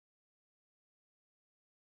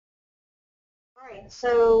All right,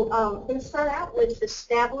 so we're going to start out with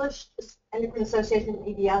established Endocrine Associations,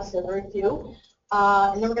 EDS, so very few.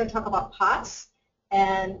 And then we're going to talk about POTS.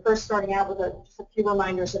 And first starting out with just a few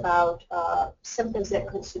reminders about symptoms that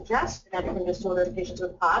could suggest an endocrine disorder in patients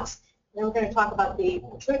with POTS. And then we're going to talk about the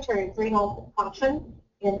pituitary adrenal function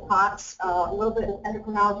in POTS, a little bit of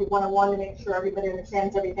endocrinology 101 to make sure everybody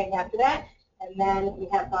understands everything after that. And then we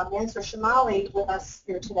have Mansur Shomali with us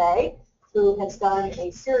here today, who has done a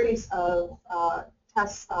series of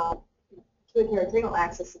tests on pituitary adrenal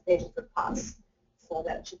axis in patients with POTS. So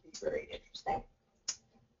that should be very interesting.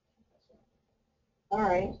 All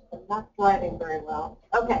right, I'm not driving very well.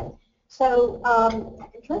 Okay, so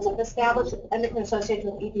in terms of established endocrine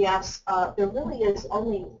association with EDS, there really is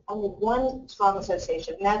only one strong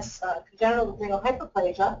association, and that's congenital adrenal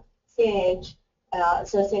hyperplasia, CAH,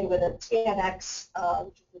 associated with a TNX,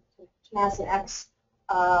 which is a tenacin X,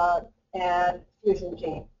 and fusion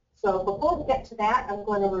gene. So before we get to that, I'm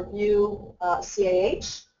going to review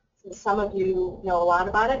CAH, since some of you know a lot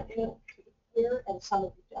about it here, and some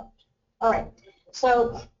of you don't. All right.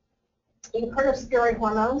 So you've heard of steroid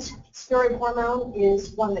hormones. Steroid hormone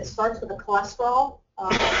is one that starts with a cholesterol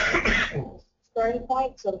starting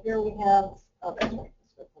point. So here we have, so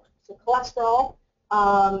cholesterol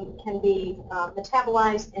can be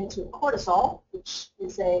metabolized into cortisol, which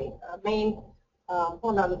is a main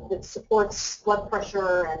hormone that supports blood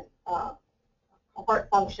pressure and heart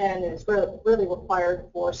function and is really required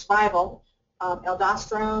for survival.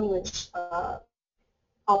 Aldosterone, which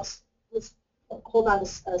helps hold on to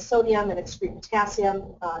sodium and excrete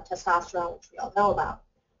potassium, testosterone, which we all know about.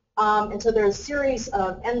 And so there's a series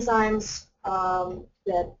of enzymes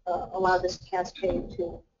that allow this cascade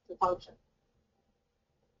to function.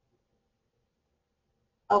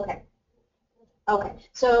 Okay. Okay,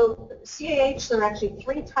 so CAH, there are actually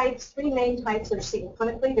three main types that are seen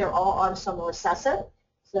clinically. They're all autosomal recessive.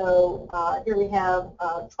 So here we have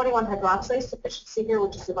 21-hydroxylase deficiency here,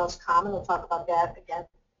 which is the most common. We'll talk about that again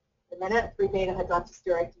in a minute.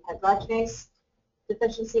 3-beta-hydroxysteroid dehydrogenase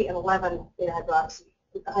deficiency and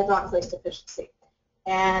 11-beta-hydroxylase deficiency.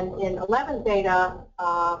 And in 11-beta,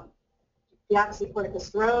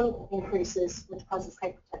 deoxycorticosterone increases, which causes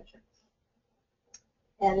hypertension.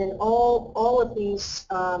 And in all of these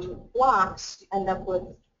blocks, you end up with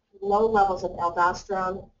low levels of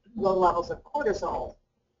aldosterone, low levels of cortisol.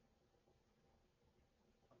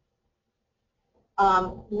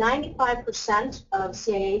 95% of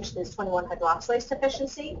CAH is 21-hydroxylase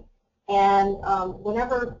deficiency, and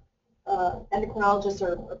whenever endocrinologists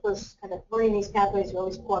are first kind of learning these pathways, you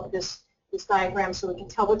always pull up this diagram so we can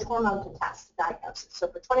tell which hormone to test the diagnosis. So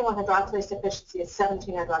for 21-hydroxylase deficiency, it's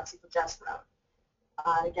 17-hydroxyprogesterone.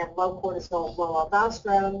 Again, low cortisol, low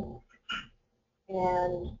aldosterone,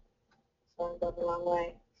 and sorry, I'm going the wrong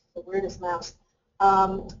way. The weirdest mouse.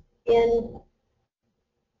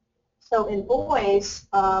 So in boys,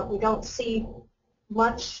 we don't see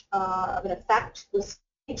much of an effect with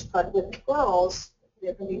CAH, but with girls,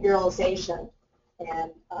 there can be virilization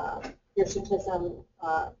and hirsutism,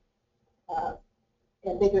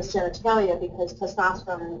 ambiguous genitalia, because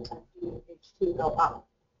testosterone and DH2 go up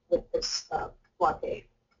with this blockade.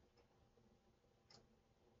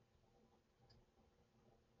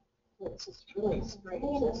 This is really strange.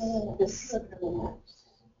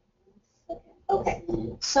 Okay,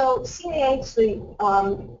 so CAH, the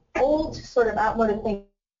old sort of outmoded thing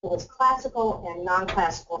was classical and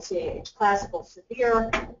non-classical CAH. Classical, severe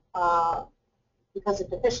because of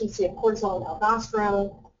deficiency of cortisol and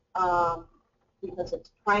aldosterone, because of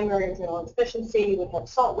primary adrenal insufficiency, we have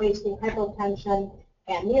salt wasting, hypotension,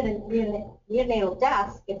 and neonatal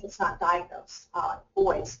death if it's not diagnosed.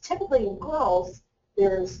 Boys, typically in girls,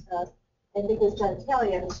 there's ambiguous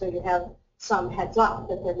genitalia, and so you have some heads up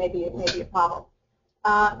that there may be a problem.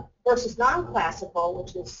 Versus non-classical,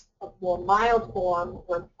 which is a more mild form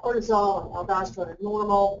where cortisol and aldosterone are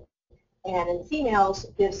normal, and in females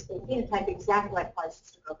it gives a phenotype exactly like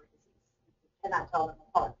polycystic ovary disease. You cannot tell them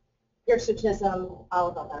apart. Hirsutism,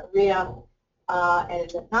 oligomenorrhea,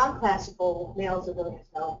 and in non-classical males, it really has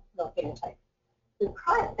no phenotype. The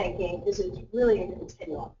current thinking is it's really a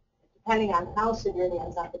continuum, depending on how severe the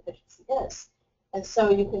enzyme deficiency is. And so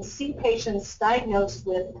you can see patients diagnosed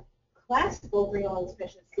with classical adrenal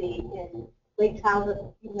insufficiency in late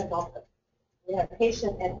childhood, even adulthood. We had a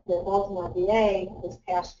patient at the Baltimore VA this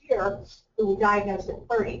past year who we diagnosed at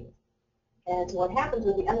 30. And so what happens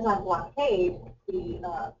with the enzyme blockade, the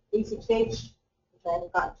ACTH, which I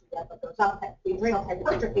haven't gotten to yet, but goes up, the adrenal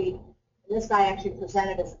hypertrophy, and this guy actually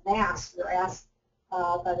presented as a mass. We were asked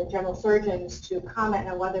by the general surgeons to comment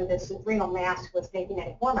on whether this adrenal mass was making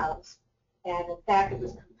any hormones. and in fact, it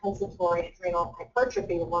was compensatory adrenal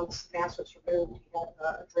hypertrophy. Once the mass was removed, he had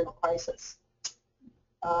an adrenal crisis.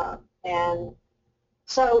 And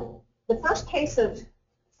so the first case of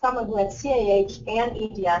someone who had CAH and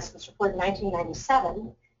EDS was reported in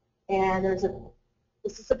 1997, and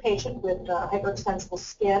this is a patient with hyperextensible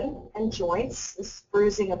skin and joints, this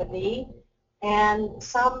bruising of a knee, and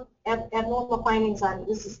some abnormal findings on,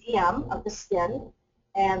 this is EM of the skin,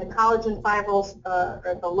 and the collagen fibrils are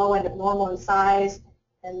at the low end of normal in size,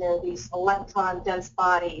 and there are these electron-dense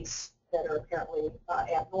bodies that are apparently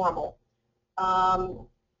abnormal.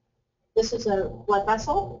 This is a blood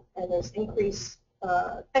vessel, and there's increased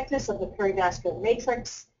thickness of the perivascular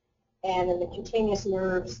matrix, and in the cutaneous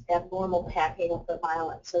nerves, abnormal packing of the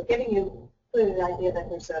myelin. So giving you clearly the idea that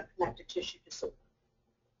there's a connective tissue disorder.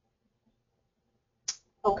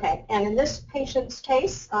 Okay, and in this patient's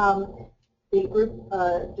case, the group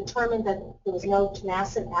determined that there was no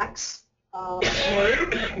tenacin X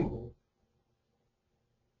made.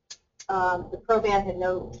 The proband had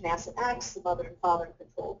no tenacin X, the mother and father in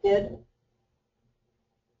control did.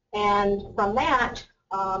 And from that,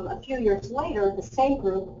 a few years later, the same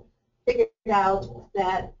group figured out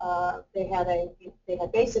that they had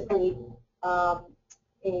basically a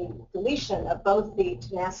deletion of both the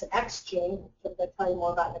tenacin X gene, which I'll tell you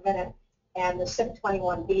more about in a minute, and the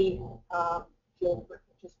CYP21B gene, which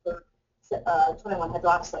is for 21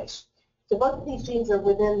 hydroxylase. So both of these genes are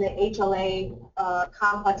within the HLA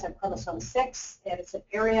complex on chromosome 6, and it's an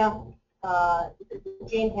area, the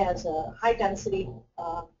gene has a high density,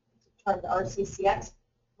 termed RCCX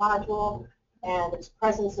module, and its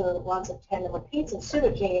presence of lots of tandem repeats and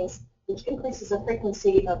pseudogenes, which increases the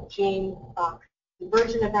frequency of gene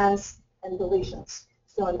conversion events and deletions.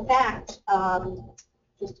 So in fact,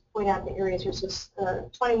 just to point out the areas here, so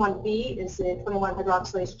 21B is the 21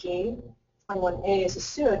 hydroxylase gene, 21A is a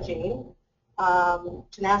pseudogene,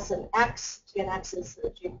 tenacin X, TNX is the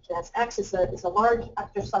gene, tenacin X is a large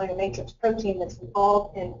extracellular matrix protein that's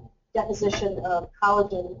involved in deposition of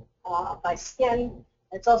collagen by skin.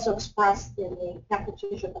 It's also expressed in the connective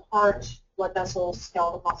tissue of the heart, blood vessels,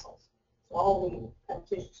 skeletal muscles. So all the kind of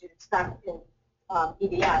tissues you'd expect in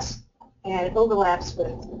EDS, and it overlaps with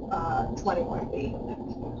 21B.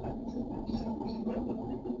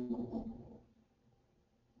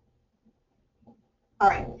 All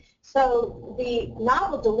right. So the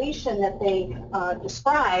novel deletion that they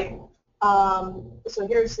describe. So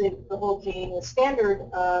here's the whole gene. The standard.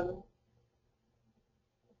 I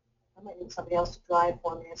might need somebody else to drive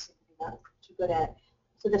for me. I seem to be not too good at it.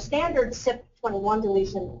 So the standard CYP21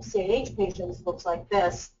 deletion CAH patients looks like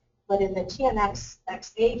this, but in the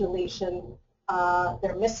TNX-XA deletion,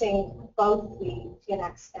 they're missing both the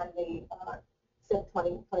TNX and the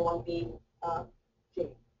CYP21B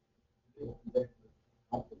gene.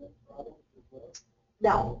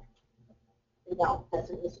 No, that's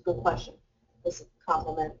a good question. This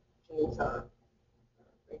complement genes are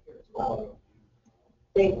right here as well.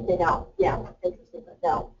 They don't, yeah, interesting, but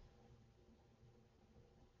no.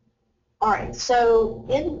 All right, so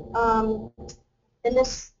in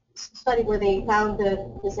this study where they found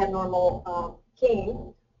this abnormal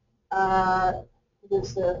gene,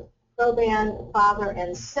 there's the proband father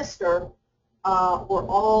and sister were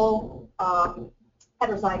all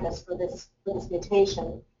heterozygous for this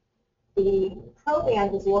mutation. The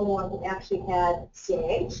proband was the only one who actually had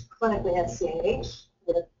CAH, clinically had CAH,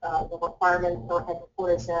 with the requirement for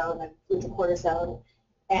hydrocortisone and fluorocortisone,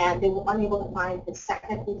 and they were unable to find the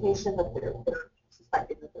second mutation, but they're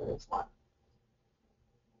suspecting that there is one.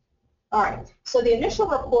 All right, so the initial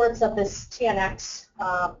reports of this TNX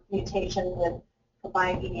mutation with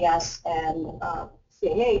combined EDS and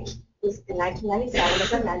CAH was in 1997,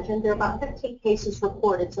 as I mentioned. There are about 15 cases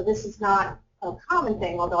reported, so this is not a common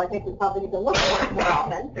thing, although I think we probably need to look for it more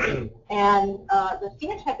often. And the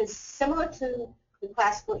phenotype is similar to the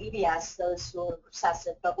classical EDS, those who are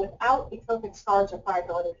recessive, but without atrophic scars or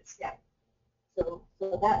fibrillary of the skin. So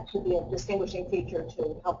that should be a distinguishing feature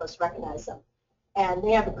to help us recognize them. And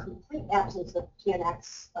they have a complete absence of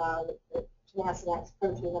TNX, the tenacin X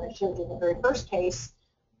protein that I showed you in the very first case.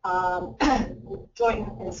 Joint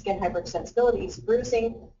and skin hyperextensibilities,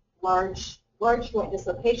 bruising, large joint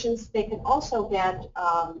dislocations. They can also get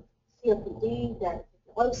COPD,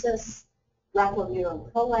 diverticulosis, rapid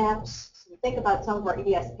prolapse. So think about some of our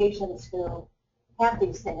EDS patients who have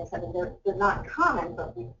these things. I mean, they're not common,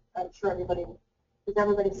 but I'm sure everybody, does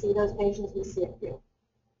everybody see those patients? We see a few.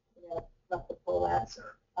 Rapid prolapse.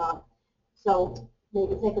 So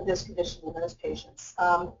maybe think of this condition in those patients.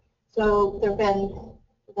 So there have been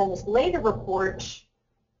this later report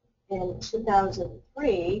in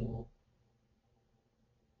 2003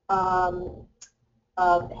 of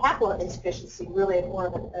haploinsufficiency, really more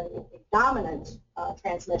of a dominant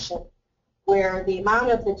transmission, where the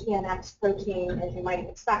amount of the TNX protein, as you might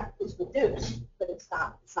expect, is reduced, but it's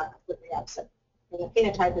not completely absent. And the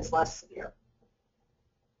phenotype is less severe.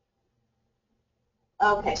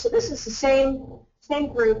 Okay, so this is the same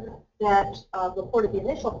group that reported the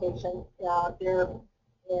initial patient. They're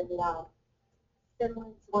in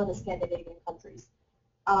Finland, one of the Scandinavian countries.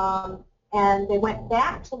 And they went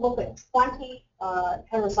back to look at 20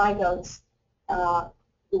 heterozygotes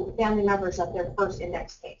who were family members of their first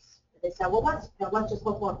index case. And they said, well, let's just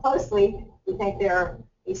look more closely. We think they're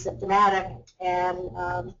asymptomatic. And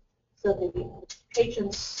so the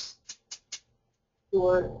patients who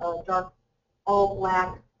are dark, all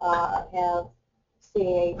black, have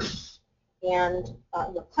CAH and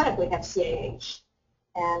clinically have CAH.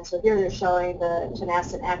 And so here they're showing the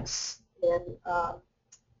tenacin X in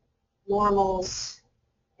normals,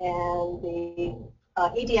 and the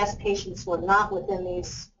EDS patients were not within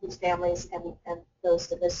these families, and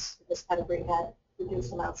those in this category had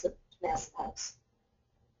reduced amounts of tenacin X.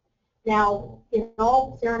 Now, in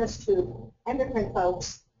all fairness to endocrine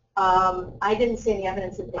folks, I didn't see any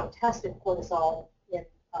evidence that they tested cortisol in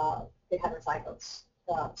the heterozygotes.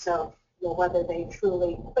 So, whether they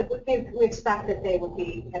truly, but we expect that they would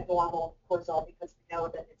be at normal cortisol because we know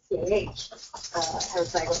that it's CAH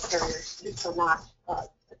heterozygote carriers do not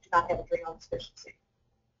have adrenal insufficiency.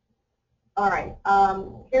 All right,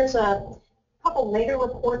 here's a couple later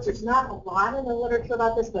reports. There's not a lot in the literature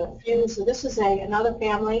about this, but a few. So this is another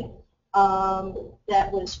family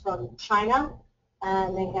that was from China,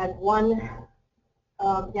 and they had one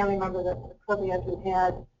family member that who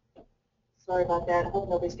had, sorry about that, I hope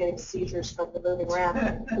nobody's getting seizures from the moving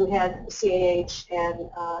around, who had CAH and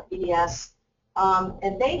EDS.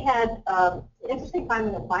 And they had interesting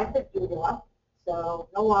finding of bifid uvula, so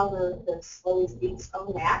no longer the slow beats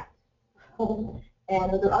on that.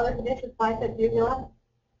 And are there other conditions with bifid uvula?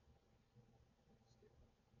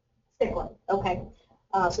 Stickling, okay.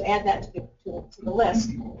 So add that to the list.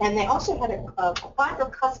 And they also had a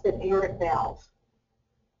quadricuspid aortic valve,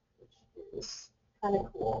 which is kind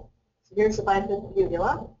of cool. So here's the bifid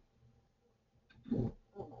uvula. Oh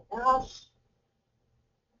my gosh.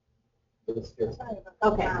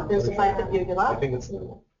 Okay, there's the bifid uvula. I think it's in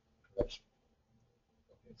the direction.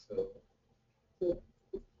 Okay, so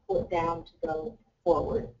pull it down to go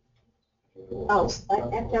forward. Oh,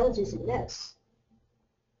 actually, I was using this.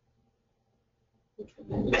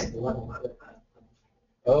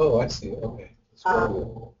 Oh, I see. Okay.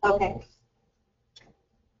 Okay.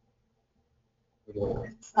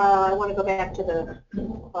 I want to go back to the,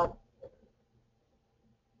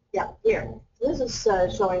 yeah, here. So this is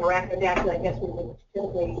showing arachnodactyly. I guess we would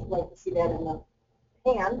typically like to see that in the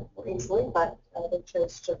hand more easily, but they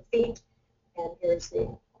chose to feet. And here's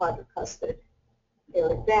the quadricuspid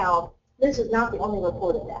aortic valve. This is not the only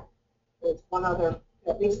report of that. There's one other,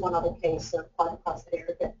 at least one other case of quadricuspid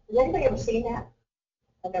aortic valve. Has anybody ever seen that?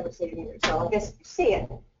 I've never seen it either. So I guess if you see it,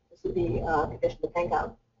 this would be a condition to think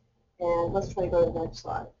of. And let's try to go to the next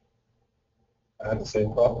slide. I have the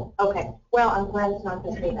same problem. Okay. Well, I'm glad it's not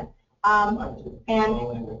just me then.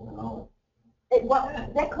 Well,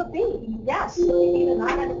 that could be, yes. Even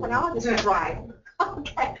non-endocrinologists would drive.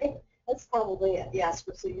 Okay. That's probably it, yes.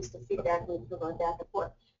 We're so used to feedback loops going back and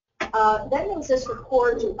forth. Then there was this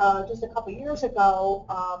report just a couple years ago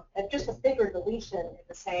of just a figure deletion in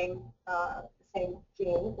the same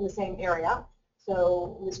gene, in the same area.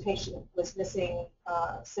 So this patient was missing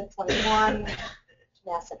CYP21,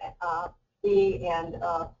 tenacin B, and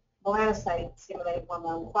melanocyte stimulated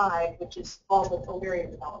 115, which is involved with ovarian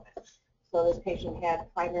development. So this patient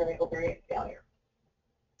had primary ovarian failure.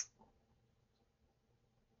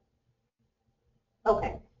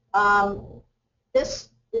 Okay. This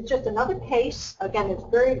is just another case. Again, there's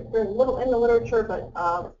very little in the literature, but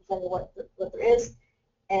representing what there is.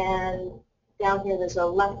 And down here, there's a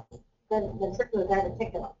left ventricular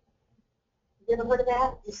diverticulum. Have you ever heard of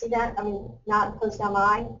that? You see that? I mean, not close down the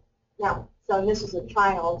eye? No. So this is a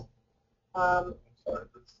child.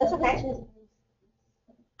 That's okay.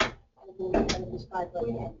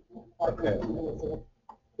 Okay.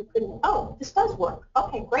 Oh, this does work.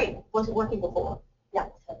 Okay, great. Wasn't working before. Yeah.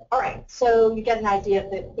 All right. So you get an idea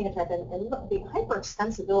of the phenotype, and look, the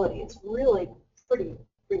hyperextensibility is really pretty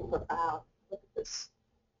profound. Look at this.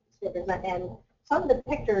 And some of the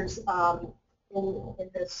pictures in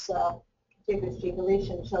this contiguous gene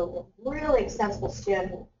deletion show really extensible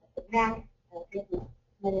skin at the neck. And I think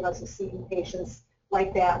many of us have seen patients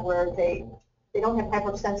like that where they don't have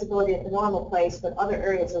hyperextensibility at the normal place, but other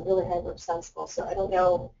areas are really hyperextensible. So I don't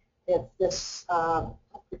know if this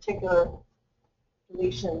particular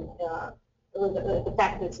deletion, or the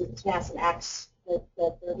fact that it's tenacin X that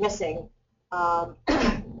they're missing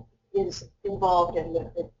is involved in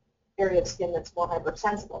the area of skin that's more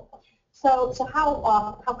hypersensitive. So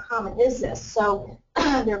how common is this? So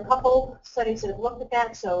there are a couple studies that have looked at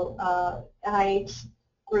that. So NIH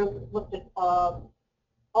group looked at all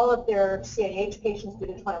of their CAH patients due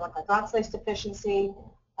to 21-hydroxylase deficiency,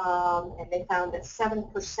 and they found that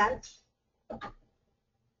 7%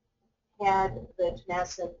 had the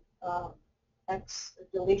tenacin X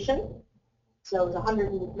deletion. So it was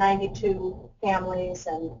 192 families,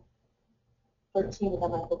 and 13 of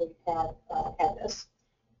them, I believe, had this.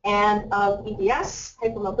 And of EDS,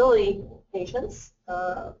 hypermobility patients,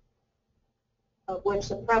 of which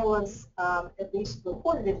the prevalence, at least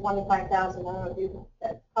reported, is 1 in 5,000. I don't know if you,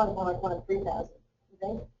 that's probably more like 1 in 3,000. You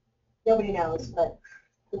think? Nobody knows, but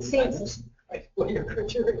it seems. What are your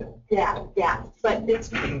criteria? Yeah. But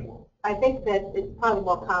it's, I think that it's probably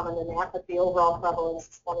more common than that, but the overall prevalence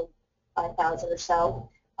is 1 in 5,000 or so.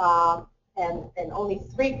 And only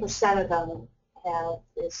 3% of them have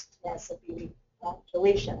this tenacin B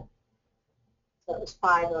deletion. So it was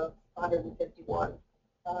 5 of 151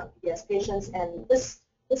 EDS patients, and this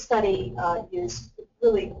study used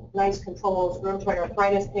really nice controls: rheumatoid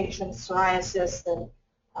arthritis patients, psoriasis, and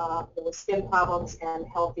there were skin problems, and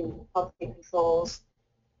healthy controls,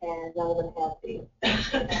 and none of them had the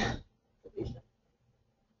deletion.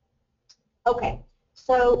 Okay,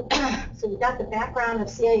 so we've got the background of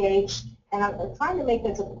CAH, and I'm trying to make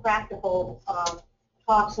this a practical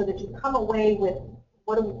talk so that you come away with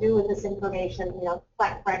what do we do with this information, you know,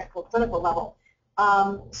 practical clinical level.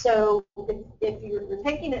 So if you're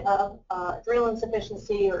taking adrenal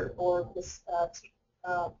insufficiency or this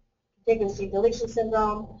contiguous G deletion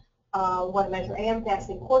syndrome, want to measure AM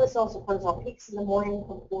fasting cortisol. So cortisol peaks in the morning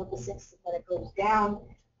from 4 to 6, and then it goes down.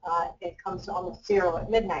 It comes to almost 0 at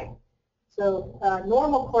midnight. So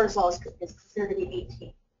normal cortisol is considered to be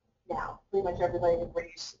 18 now. Pretty much everybody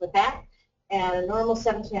agrees with that. And a normal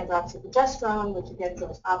 17-hydroxyprogesterone, which again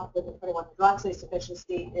goes up with the 21-hydroxylase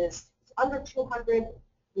deficiency, is under 200.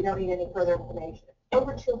 We don't need any further information. If it's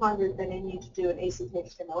over 200, then you need to do an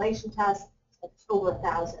ACTH stimulation test. If it's over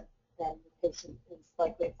 1,000, then the patient is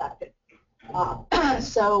likely affected.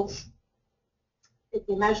 So if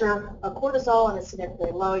you measure a cortisol and it's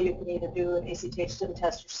significantly low, you can either do an ACTH stim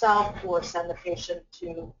test yourself or send the patient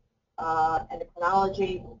to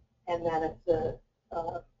endocrinology, and then if the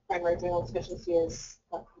primary adrenal insufficiency is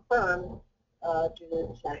confirmed, do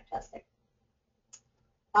the genetic testing.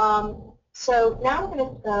 So now we're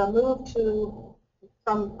going to move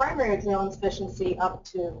from primary adrenal insufficiency up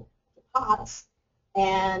to POTS,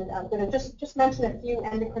 and I'm going to just mention a few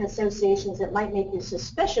endocrine associations that might make you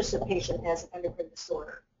suspicious a patient has an endocrine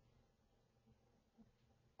disorder.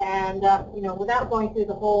 And you know, without going through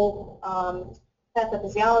the whole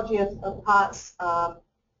pathophysiology of POTS,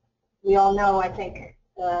 we all know, I think,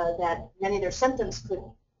 that many of their symptoms could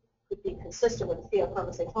be consistent with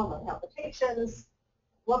pheochromocytoma: palpitations,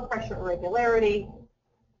 blood pressure irregularity.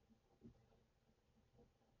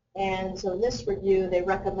 And so in this review, they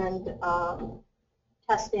recommend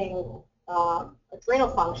testing adrenal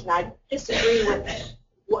function. I disagree with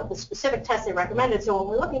what the specific test they recommended. So when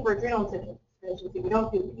we're looking for adrenal insufficiency, we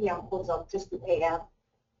don't do PM cortisol, just do AF,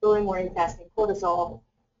 early morning fasting cortisol,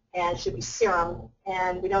 and should be serum.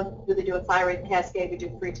 And we don't really do a thyroid cascade. We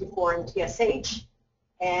do free T4 and TSH.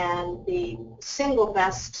 And the single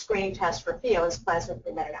best screening test for pheo is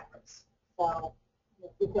plasma-free metanephrin. So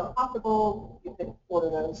if you feel comfortable, you can order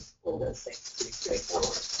those things. Pretty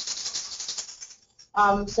straightforward.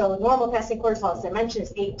 So normal fasting cortisol, as I mentioned,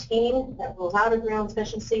 is 18. That rules out adrenal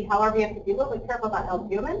insufficiency. However, you have to be really careful about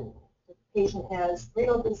albumin. If the patient has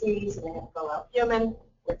renal disease and they have low albumin,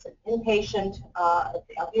 it's an inpatient. If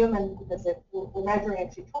the albumin, because if we're measuring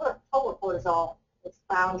actually total cortisol, it's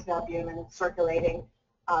bound to albumin, it's circulating.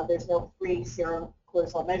 There's no free serum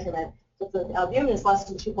cortisol measurement. So if the albumin is less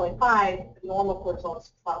than 2.5, the normal cortisol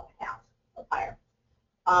is 12.5 or higher.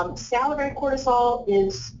 Salivary cortisol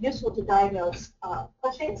is useful to diagnose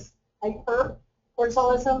Cushing's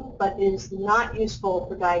hypercortisolism, but is not useful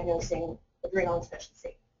for diagnosing adrenal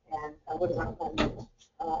insufficiency, and I wouldn't recommend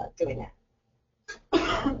doing that.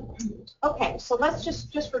 Okay, so let's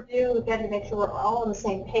just review again to make sure we're all on the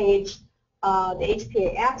same page. The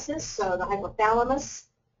HPA axis, so the hypothalamus,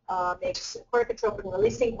 makes corticotropin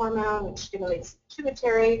releasing hormone, which stimulates the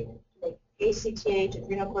pituitary, to make ACTH,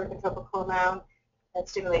 adrenal corticotropic hormone, that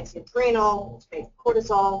stimulates the adrenal, to make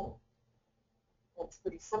cortisol. That's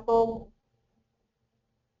pretty simple.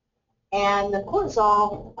 And the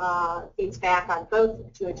cortisol feeds back on both the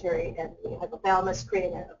pituitary and the hypothalamus,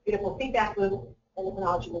 creating a beautiful feedback loop.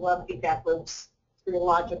 Endocrinology, we love feedback loops. It's very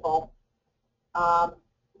logical.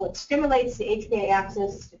 What stimulates the HPA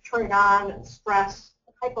axis is to turn it on, stress,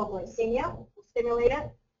 hypoglycemia will stimulate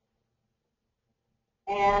it.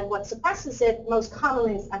 And what suppresses it most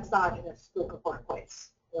commonly is exogenous glucocorticoids.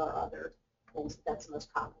 There are other things, but that's the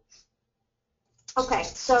most common. Okay,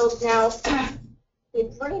 so now the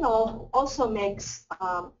adrenal also makes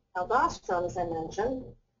aldosterone, as I mentioned,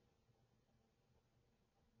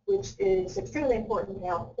 which is extremely important to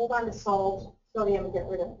help hold on to salt, sodium, and get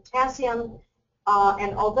rid of potassium.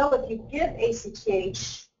 And although if you give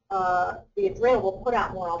ACTH, the adrenal will put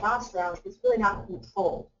out more aldosterone, it's really not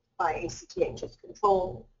controlled by ACTH. It's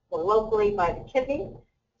controlled more locally by the kidney.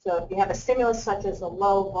 So if you have a stimulus such as a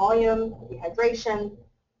low volume, dehydration,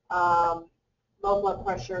 low blood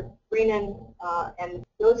pressure, renin, and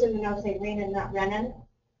those in the know say renin, not renin.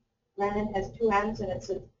 Renin has two N's, and it's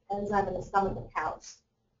an enzyme in the stomach of cows.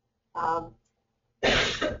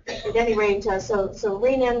 At any rate, so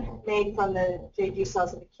renin made from the JG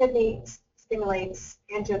cells of the kidney stimulates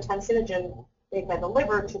angiotensinogen made by the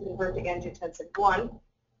liver to convert to angiotensin 1.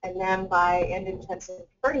 And then by angiotensin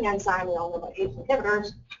converting enzyme, we all know about ACE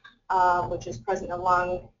inhibitors, which is present in the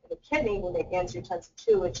lung and the kidney, we make angiotensin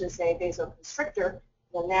 2, which is a vasoconstrictor,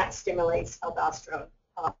 and then that stimulates aldosterone.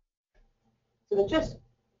 So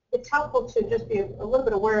it's helpful to just be a little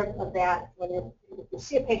bit aware of that when you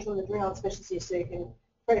see a patient with adrenal insufficiency, so you can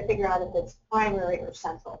try to figure out if it's primary or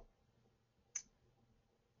central.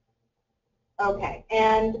 Okay,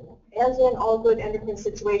 and as in all good endocrine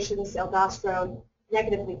situations, aldosterone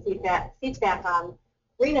negatively feeds back on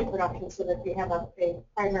renin production, so that if you have a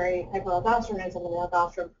primary hyperaldosteronism, and the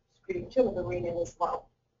aldosterone secreting tumor, the renin is low.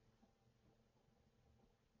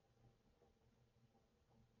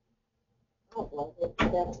 Oh, well, we'll go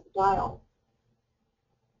back to the dial.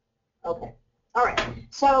 Okay. All right.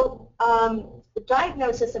 So the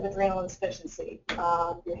diagnosis of adrenal insufficiency,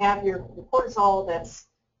 you have your cortisol that's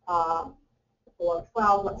below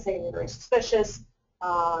 12, let's say, and you're very suspicious.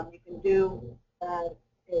 You can do an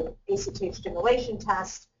ACTH stimulation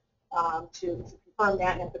test to confirm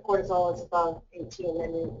that, and if the cortisol is above 18,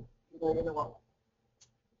 then you're in the normal.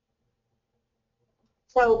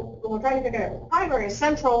 So when we're trying to figure out primary and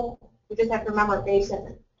central, we just have to remember basic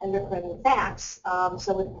endocrine facts.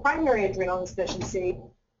 So with primary adrenal insufficiency,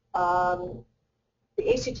 the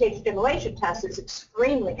ACTH stimulation test is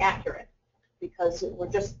extremely accurate because we're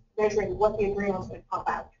just measuring what the adrenal is going to pump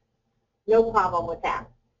out. No problem with that.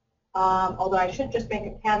 Although I should just make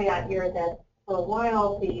a caveat here that for a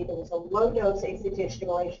while there was a low-dose ACTH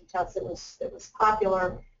stimulation test that was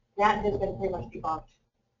popular. That has been pretty much debunked.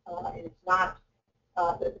 It's not.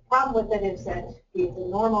 The problem with it is that the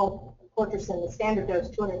normal cortisone, the standard dose,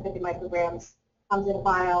 250 micrograms, comes in a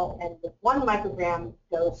vial, and with 1 microgram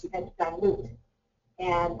dose, you have to dilute.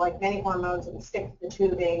 And like many hormones, it will stick to the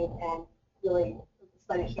tubing, and really, the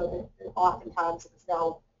studies show that oftentimes there's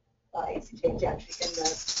no ACTH actually in the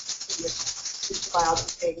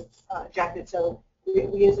vials being injected. So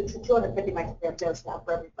we use a 250 microgram dose now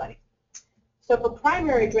for everybody. So for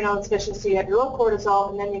primary adrenal insufficiency, you have your low cortisol,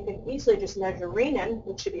 and then you can easily just measure renin,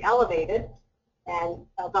 which should be elevated, and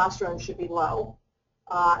aldosterone should be low,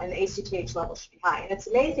 and the ACTH level should be high. And it's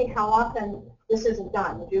amazing how often this isn't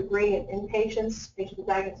done. Would you agree? In patients with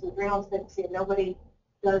diagnosed with adrenal insufficiency, nobody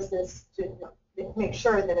does this to make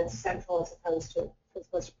sure that it's central as opposed to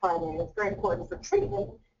primary. And it's very important for treatment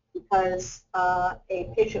because a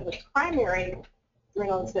patient with primary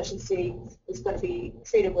adrenal insufficiency is going to be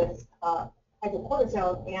treated with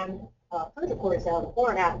hydrocortisone and hydrocortisone before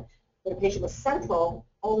and after. But a patient with central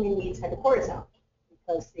only needs hydrocortisone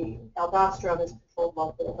because the aldosterone is controlled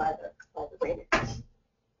locally by the renin.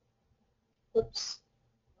 Oops.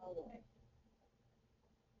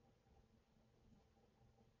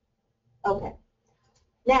 Okay.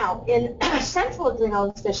 Now, in central adrenal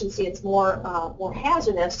insufficiency, it's more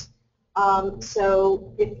hazardous.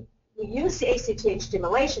 So if we use the ACTH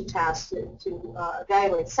stimulation test to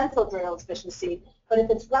evaluate central adrenal insufficiency, but if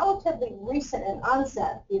it's relatively recent in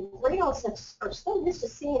onset, the adrenals are still used to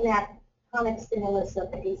seeing that tonic stimulus of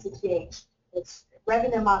the ACTH. It's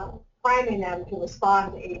revving them up, priming them to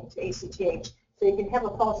respond to ACTH. So you can have a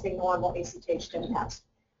pulsing normal ACTH stim test.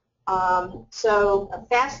 So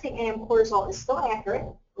fasting AM cortisol is still accurate.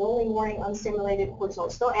 Early morning unstimulated cortisol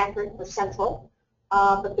is still accurate for central.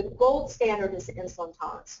 But the gold standard is the insulin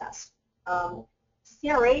tolerance test.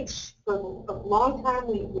 CRH, for a long time,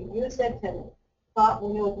 we used it and thought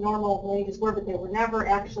we knew what normal ranges were, but they were never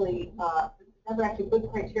actually good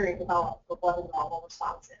criteria to develop for what a normal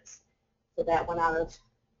response is. so that went out of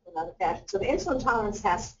fashion. So the insulin tolerance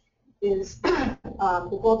test is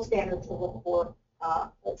the gold standard to look for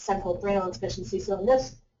central adrenal insufficiency. So in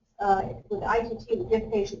this, with ITT, we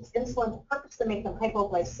give patients insulin to purpose to make them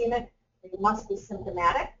hypoglycemic. They must be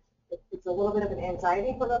symptomatic. It's a little bit of an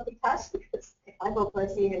anxiety for the test because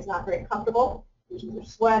hypoglycemia is not very comfortable. You're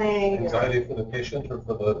sweating. Anxiety for the patient or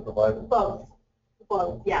for the provider? Both.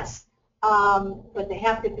 Both, yes. But they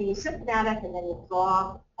have to be symptomatic, and then you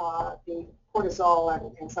draw the cortisol,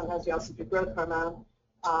 and sometimes you also do growth hormone.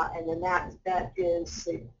 And then that is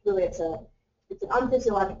really it's an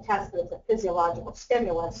unphysiologic test, but it's a physiological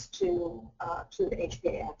stimulus to the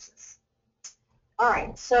HPA axis. All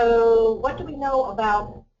right. So what do we know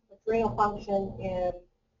about adrenal function in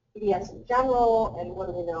EDS in general, and what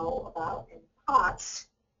do we know about in POTS?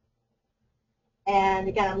 And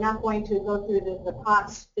again, I'm not going to go through the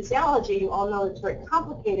POTS physiology. You all know it's very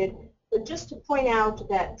complicated. But just to point out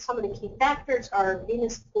that some of the key factors are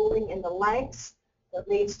venous pooling in the legs that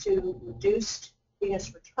leads to reduced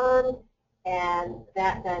venous return, and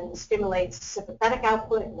that then stimulates sympathetic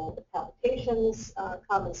output, and the palpitations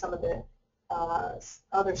come, and some of the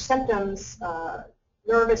other symptoms,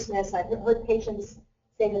 nervousness. I've heard patients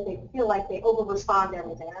say that they feel like they over-respond to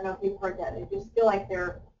everything. I don't know if you've heard that. They just feel like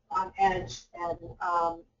they're on edge and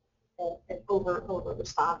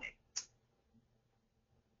over-responding.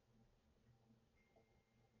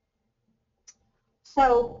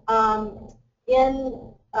 So I'm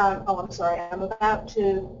sorry, I'm about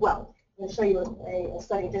to, well, I'm going to show you a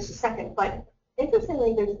study in just a second, but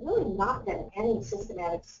interestingly, there's really not been any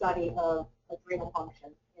systematic study of adrenal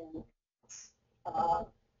function in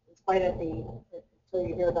spite of until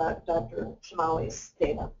you hear about Dr. Shomali's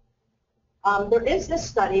data. There is this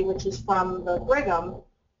study, which is from the Brigham,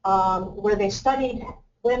 where they studied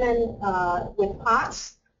women with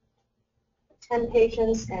POTS, 10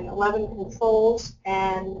 patients and 11 controls,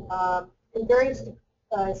 and in various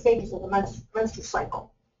stages of the menstrual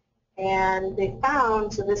cycle. And they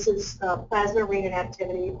found, so this is plasma renin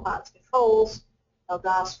activity, POTS controls,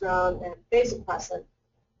 aldosterone, and vasopressin,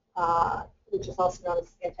 which is also known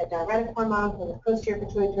as antidiuretic hormone from the posterior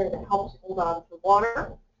pituitary that helps hold on to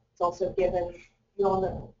water. It's also given, you all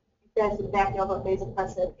know, you guys in the back know about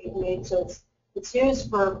vasopressin, ADH, so it's used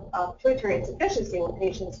for pituitary insufficiency when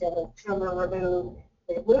patients have a tumor removed,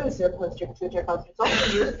 they lose their posterior pituitary function. It's also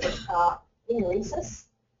used for enuresis,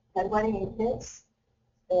 bedwetting in kids,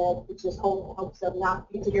 which just helps them not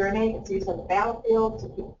need to urinate. It's used on the battlefield to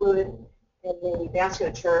keep fluid in the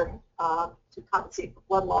vasculature to compensate for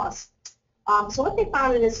blood loss. So what they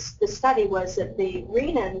found in this study was that the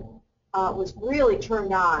renin was really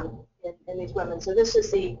turned on in these women. So this is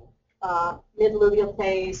the mid-luteal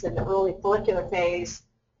phase and the early follicular phase.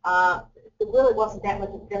 There really wasn't that much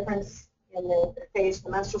of a difference in the phase of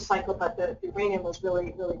the menstrual cycle, but the renin was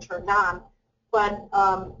really, really turned on. But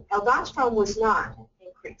aldosterone was not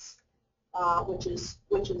increased, which is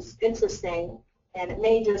interesting, and it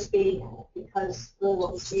may just be because really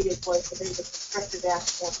what was needed was the vasoconstrictor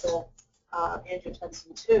action of the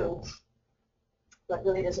angiotensin II, but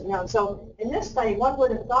really isn't known. So in this study, one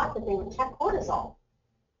would have thought that they would check cortisol,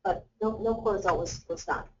 but no cortisol was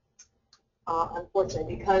done,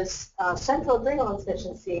 unfortunately, because central adrenal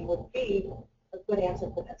insufficiency would be a good answer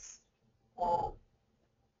for this. All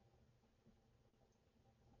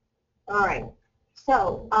right.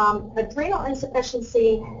 So adrenal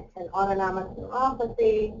insufficiency and autonomic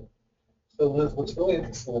neuropathy. So Liz, what's really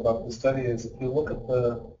interesting about this study is if you look at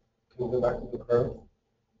can we go back to the curve?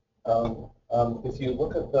 If you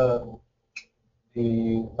look at the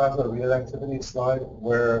plasma renin activity slide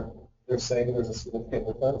where they're saying there's a significant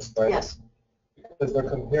difference, right? Yes. Because they're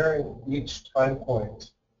comparing each time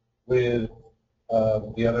point with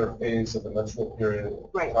the other phase of the menstrual period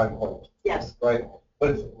time point. Yes. Right?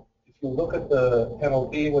 But if you look at the panel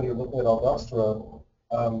B when you're looking at aldosterone,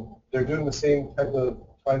 they're doing the same type of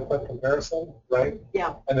time point comparison, right?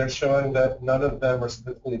 Yeah. And they're showing that none of them are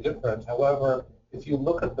significantly different. However, if you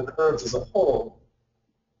look at the curves as a whole,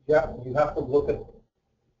 you have to look at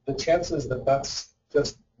the chances that that's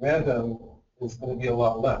just random is going to be a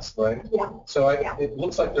lot less, right? Yeah. So it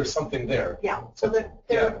looks like there's something there. Yeah. So there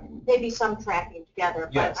may be some tracking together,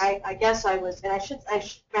 but yes. I guess I should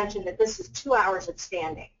mention that this is 2 hours of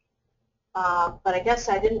standing. But I guess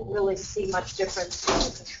I didn't really see much difference in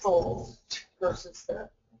the controls versus the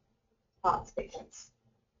POTS patients.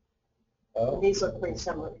 Oh. These look pretty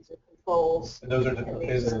similar. These are controls. And those are different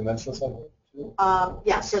phases of the menstrual cycle, too?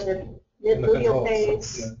 Yeah, so the mid-luteal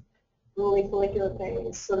phase, early follicular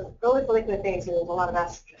phase. So the early follicular phase, there's a lot of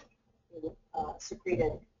estrogen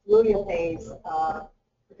secreted. Luteal phase,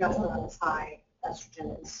 progesterone is high,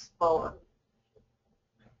 estrogen is lower.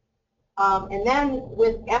 And then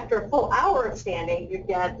after a full hour of standing, you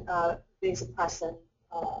get vasopressin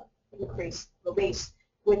increased release,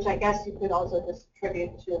 which I guess you could also just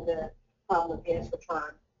attribute to the problem of venous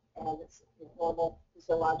return and its normal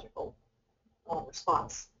physiological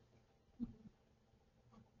response.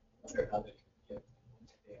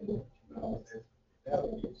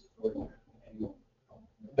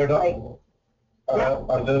 They're not.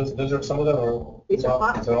 Are those are some of them, or these are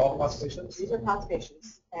POTS all POTS patients? These are POTS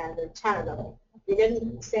patients, and there are 10 of them. We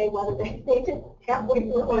didn't say whether they did halfway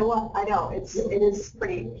through or what. I know it is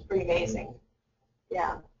pretty amazing.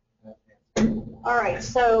 Yeah. All right.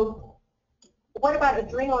 So, what about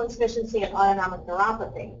adrenal insufficiency and autonomic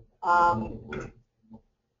neuropathy?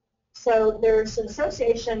 So there's an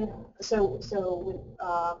association. So with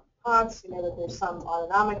POTS, you know that there's some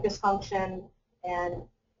autonomic dysfunction, and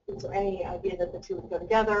is there any idea that the two would go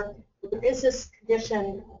together? There is this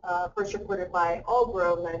condition first reported by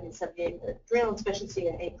Algrove in 1978, adrenal insufficiency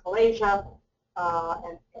and achalasia,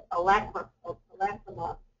 and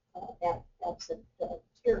alacrima absent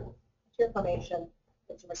tear formation.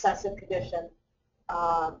 It's a recessive condition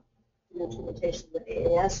due to mutation of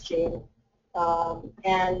the EDS gene.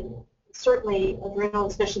 And certainly adrenal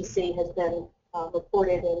insufficiency has been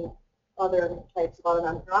reported in other types of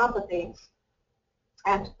autonomic neuropathy. I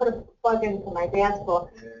have to put a plug in for my dance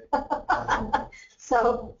book.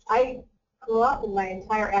 So I grew up in my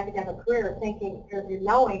entire academic career thinking, or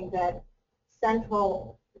knowing that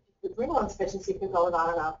central adrenal insufficiency could go with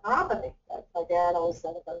autonomic neuropathy. My dad always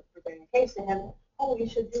said, if I was presenting a case to him, oh, you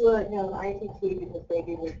should do an ITT because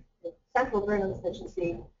maybe with central adrenal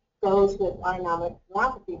insufficiency goes with autonomic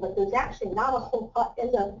neuropathy. But there's actually not a whole lot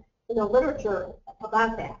in the literature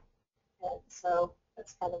about that. And so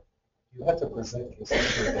that's kind of. You had to present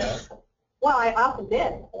cases for that. Well, I often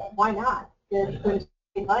did. Why not? Good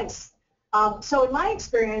advice. So in my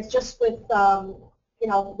experience, just with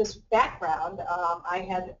this background, I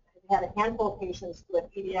had a handful of patients with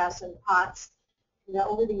EDS and POTS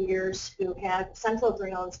over the years who had central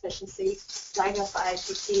adrenal insufficiency, diagnosed by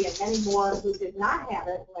ITT, and many more who did not have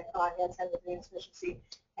it, who I thought had central adrenal insufficiency.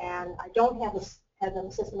 And I don't have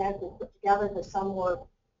them systematically put together because some were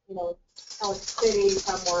Ellis City,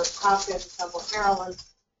 some were Hopkins, some were Maryland.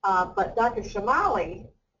 But Dr. Shomali,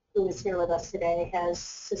 who is here with us today, has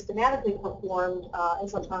systematically performed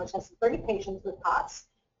insulin tolerance tests in 30 patients with POTS,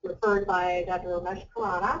 referred by Dr. Ramesh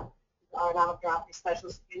Khurana, our autonomic neuropathy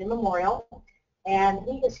specialist at Union Memorial. And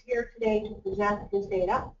he is here today to present his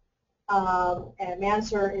data. And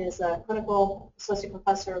Mansur is a clinical associate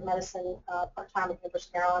professor of medicine part-time at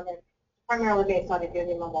University of Maryland and primarily based out at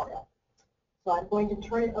Union Memorial. So I'm going to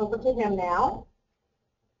turn it over to him now.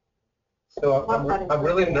 So I'm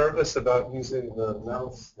really nervous about using the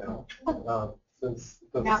mouse now, since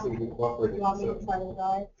it doesn't seem to be cooperating. You want me to try to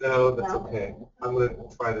guide? No, that's okay. I'm going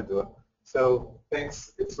to try to do it. So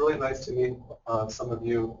thanks. It's really nice to meet some of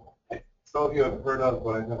you. Some of you have heard of,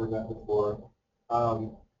 but I've never met before.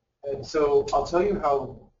 And so I'll tell you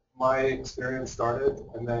how my experience started,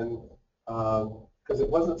 and then because it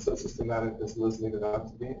wasn't so systematic as Liz made it out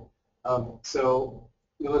to be. So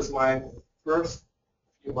it was my first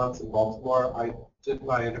few months in Baltimore. I did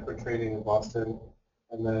my endocrine training in Boston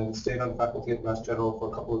and then stayed on faculty at Mass General for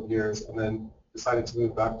a couple of years and then decided to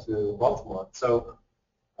move back to Baltimore. So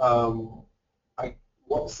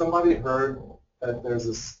somebody heard that there's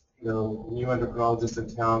this new endocrinologist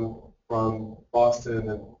in town from Boston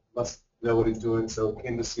and must know what he's doing, so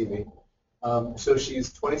came to see me. So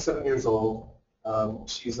she's 27 years old.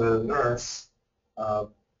 She's a nurse.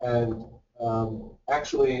 And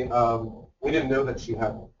actually, we didn't know that she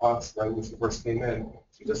had POTS right when she first came in.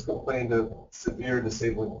 She just complained of severe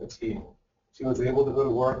disabling fatigue. She was able to go to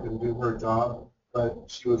work and do her job, but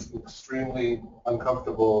she was extremely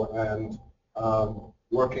uncomfortable and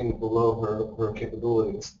working below her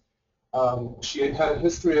capabilities. She had a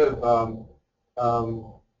history of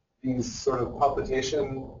these sort of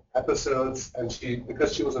palpitation episodes, and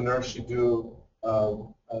because she was a nurse, she'd do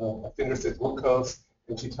a finger-stick glucose.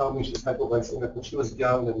 And she told me she's hypoglycemic, but she was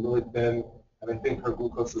young and really thin, and I think her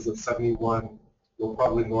glucose was at 71, well,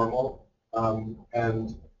 probably normal.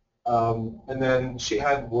 And then she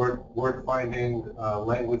had word finding,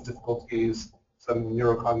 language difficulties, some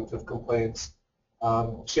neurocognitive complaints.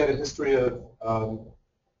 She had a history of,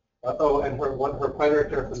 and her primary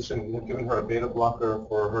care physician had given her a beta blocker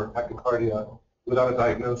for her tachycardia without a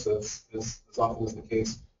diagnosis, as often is the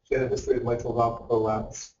case. She had a history of mitral valve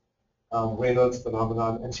prolapse. Raynaud's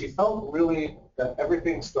phenomenon, and she felt really that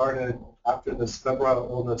everything started after this febrile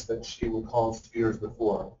illness that she recalls 2 years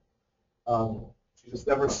before. She just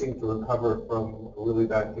never seemed to recover from a really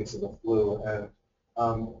bad case of the flu, and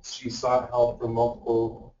she sought help from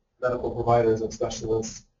multiple medical providers and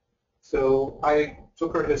specialists. So I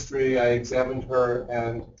took her history, I examined her,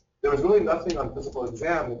 and there was really nothing on physical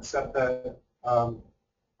exam except that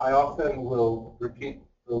I often will repeat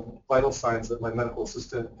the vital signs that my medical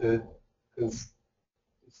assistant did because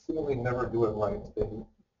they seemingly never do it right.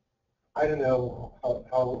 I don't know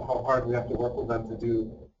how hard we have to work with them to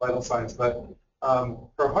do vital signs, but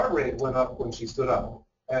her heart rate went up when she stood up.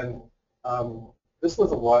 And this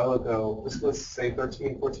was a while ago. This was, say,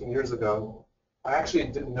 13, 14 years ago. I actually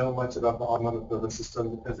didn't know much about the autonomic nervous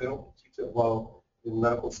system because they don't teach it well in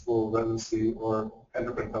medical school, residency, or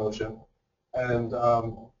endocrine fellowship. And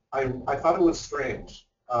I thought it was strange.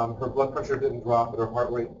 Her blood pressure didn't drop, but her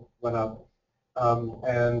heart rate went up.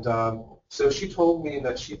 So she told me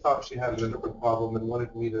that she thought she had an endocrine problem and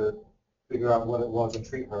wanted me to figure out what it was and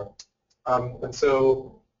treat her. And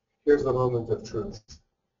so here's the moment of truth.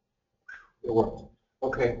 It worked.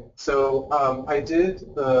 Okay, so I did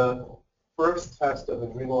the first test of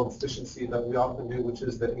adrenal insufficiency that we often do, which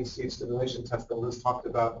is the ACH stimulation test that Liz talked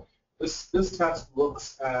about. This test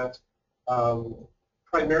looks at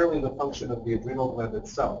primarily the function of the adrenal gland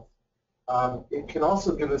itself. It can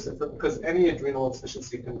also give us, because any adrenal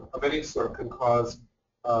insufficiency of any sort can cause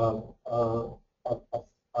an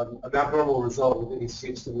abnormal result with the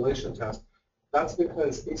ACH stimulation test. That's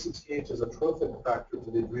because ACTH is a trophic factor to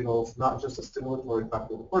the adrenals, not just a stimulatory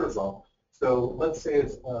factor to cortisol. So let's say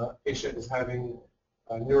a patient is having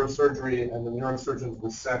neurosurgery and the neurosurgeons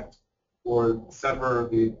resect or sever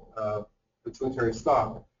the pituitary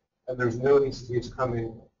stalk, and there's no ACTH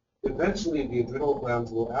coming. Eventually, the adrenal glands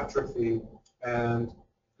will atrophy, and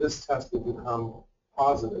this test will become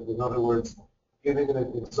positive. In other words, giving an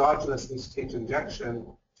exogenous ACTH injection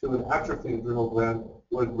to an atrophied adrenal gland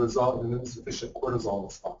would result in an insufficient cortisol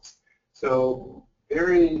response. So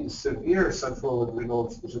very severe central adrenal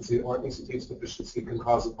insufficiency or ACTH deficiency can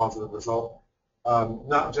cause a positive result,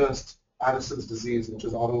 not just Addison's disease, which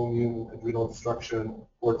is autoimmune adrenal destruction,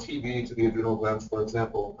 or TB to the adrenal glands, for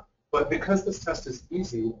example. But because this test is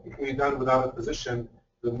easy, it can be done without a physician.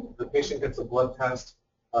 The patient gets a blood test,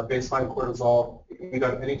 baseline cortisol. It can be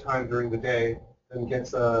done anytime during the day, then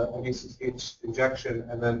gets an ACTH injection,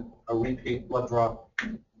 and then a repeat blood draw.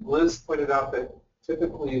 Liz pointed out that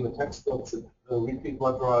typically in the textbooks, the repeat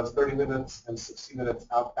blood draw is 30 minutes and 60 minutes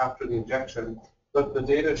after the injection, but the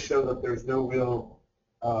data show that there's no real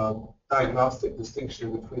diagnostic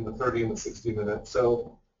distinction between the 30 and the 60 minutes.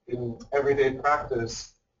 So in everyday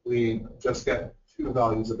practice, we just get two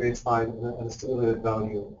values, a baseline and a stimulated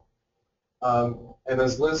value. And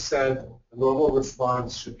as Liz said, the normal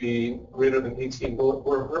response should be greater than 18.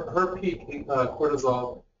 Her peak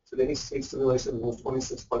cortisol to the ACTH stimulation was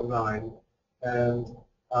 26.9, and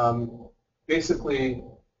basically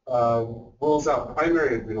rules out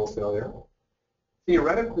primary adrenal failure.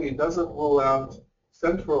 Theoretically, it doesn't rule out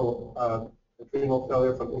central adrenal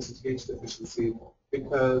failure from ACTH deficiency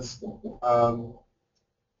because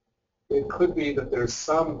it could be that there's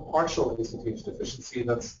some partial ACTH deficiency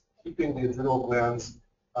that's keeping the adrenal glands,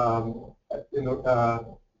 preventing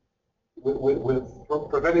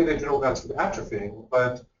the adrenal glands from atrophying,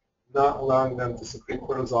 but not allowing them to secrete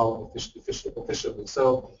cortisol efficiently.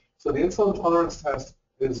 So the insulin tolerance test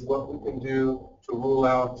is what we can do to rule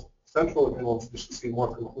out central adrenal insufficiency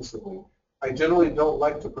more conclusively. I generally don't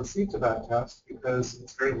like to proceed to that test because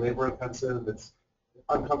it's very labor intensive, it's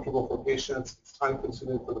uncomfortable for patients, it's time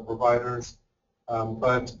consuming for the providers,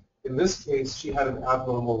 but in this case, she had an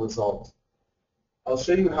abnormal result. I'll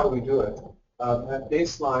show you how we do it. At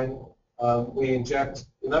baseline, we inject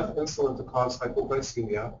enough insulin to cause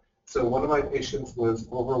hypoglycemia. So one of my patients was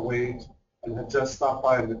overweight and had just stopped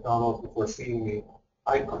by a McDonald's before seeing me.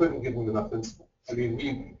 I couldn't give him enough insulin.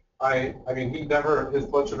 His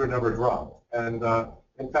blood sugar never dropped. And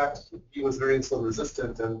in fact, he was very insulin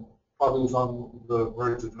resistant and probably was on the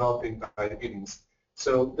verge of developing diabetes.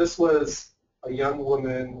 So this was a young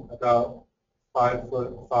woman about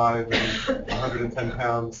 5'5" and 110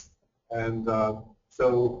 pounds, and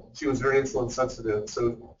so she was very insulin sensitive.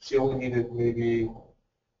 So she only needed maybe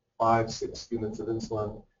 5-6 units of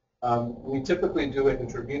insulin. We typically do it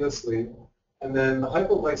intravenously, and then the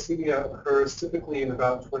hypoglycemia occurs typically in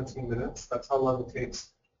about 20 minutes. That's how long it takes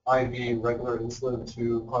IV regular insulin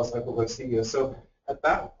to cause hypoglycemia. So at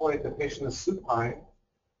that point, the patient is supine,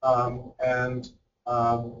 and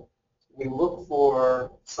we look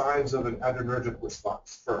for signs of an adrenergic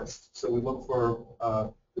response first. So we look for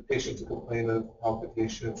the patient to complain of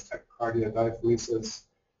palpitations, tachycardia, diaphoresis,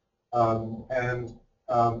 and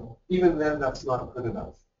even then that's not good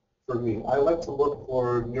enough. for me. I like to look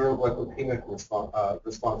for neuroglycopenic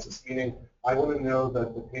responses, meaning I want to know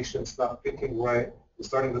that the patient's not thinking right, they're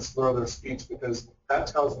starting to slur their speech, because that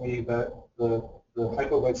tells me that the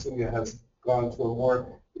hypoglycemia has gone to a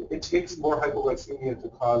more, it takes more hypoglycemia to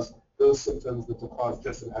cause those symptoms than to cause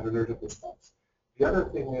just an adrenergic response. The other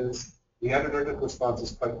thing is the adrenergic response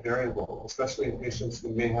is quite variable, especially in patients who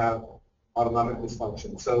may have autonomic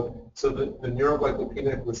dysfunction. So the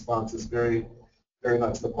neuroglycopenic response is very, very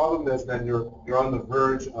nice. The problem is then you're on the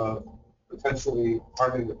verge of potentially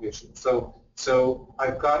harming the patient. So I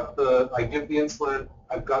give the insulin,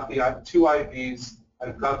 I've got the 2 IVs,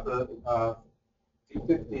 I've got the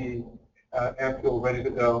D50 ampule ready to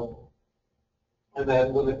go, and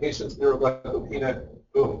then when the patient's neuroglycopenic,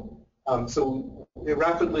 boom. So it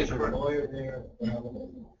rapidly.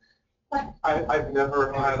 I've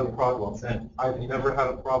never had a problem. I've never had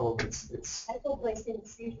a problem. It's. Hypoglycemic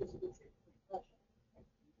seizures.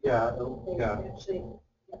 Yeah.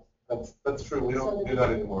 That's true. We don't do that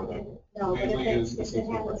anymore, though. No, we usually use if it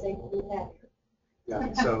happens, they do that.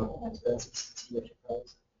 Yeah. So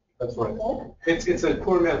that's right. It's a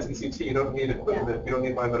poor man's ECT. You don't need equipment. Yeah. You don't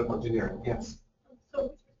need biomedical engineering. Yes. So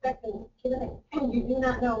with respect to genetic, you do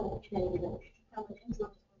not know how much insulin is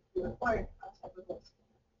going to be required for hypoglycemia.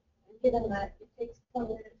 And given that it takes 20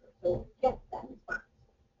 minutes or so to get that response,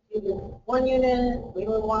 you do 1 unit, wait a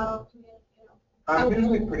little while, 2 units, you know. I'm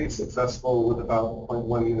usually pretty successful with about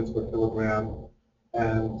 0.1 units per kilogram,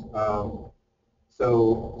 and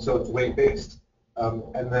so it's weight-based.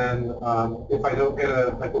 And then if I don't get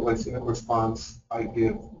a hypoglycemic response, I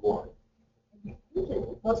give more. Usually,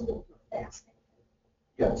 most people are fasting.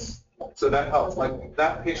 Yes. So that helps. Like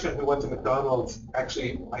that patient who went to McDonald's,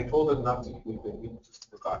 actually, I told him not to eat anything. He just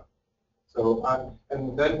forgot. So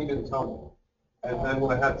and then he didn't tell me. And then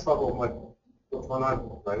when I had trouble, I'm like, what's going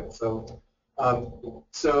on, right? So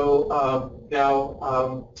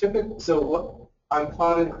what I'm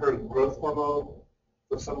plotting her growth hormone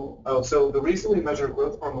for some. Oh, so the reason we measure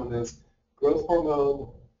growth hormone is growth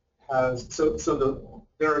hormone has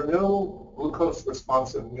there are no glucose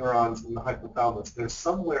responsive neurons in the hypothalamus. They're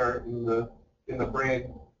somewhere in the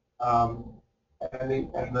brain, and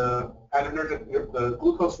the adrenergic, the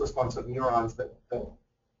glucose responsive neurons that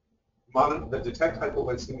detect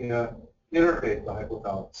hypoglycemia innervate the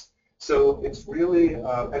hypothalamus. So it's really,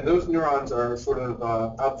 and those neurons are sort of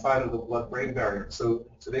outside of the blood-brain barrier, so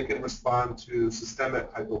they can respond to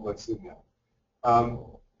systemic hypoglycemia.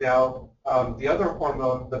 The other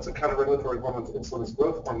hormone that's a counter-regulatory hormone to insulin is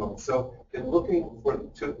growth hormone. So in looking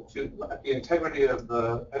to the integrity of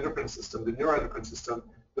the endocrine system, the neuroendocrine system,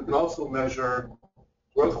 we can also measure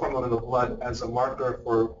growth hormone in the blood as a marker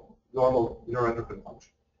for normal neuroendocrine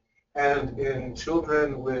function. And in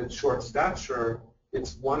children with short stature,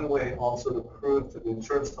 it's one way also to prove to the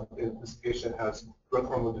insurance company that this patient has growth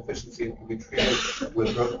hormone deficiency and can be treated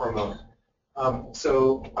with growth hormone.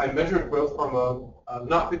 So I measured growth hormone,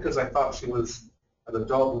 not because I thought she was an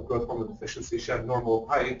adult with growth hormone deficiency. She had normal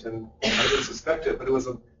height, and I didn't suspect it, but it was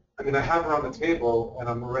I have her on the table, and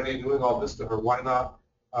I'm already doing all this to her. Why not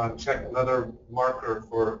check another marker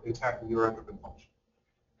for intact neuroendocrine function?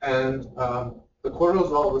 And the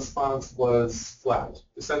cortisol response was flat.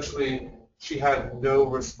 Essentially, she had no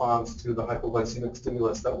response to the hypoglycemic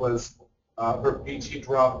stimulus. That was her BT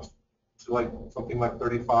dropped to something like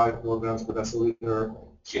 35 milligrams per deciliter.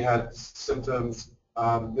 She had symptoms.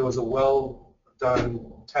 It was a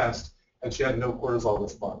well-done test, and she had no cortisol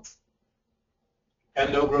response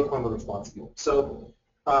and no growth hormone response either. So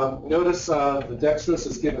notice the dextrose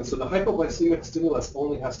is given. So the hypoglycemic stimulus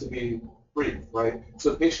only has to be brief, right?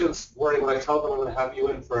 So patients worry when I tell them I'm going to have you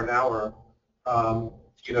in for an hour,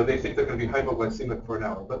 they think they're going to be hypoglycemic for an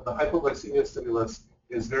hour. But the hypoglycemia stimulus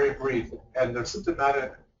is very brief, and they're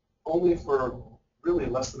symptomatic only for really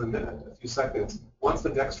less than a minute, a few seconds. Once the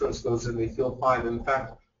dextrose goes in, they feel fine. In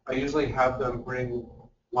fact, I usually have them bring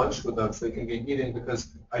lunch with them so they can be eating,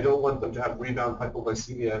 because I don't want them to have rebound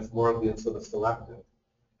hypoglycemia if more of the insulin is still active.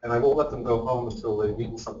 And I won't let them go home until they've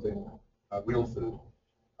eaten something, real food.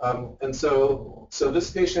 And so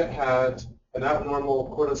this patient had an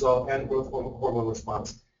abnormal cortisol and growth hormone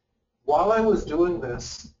response. While I was doing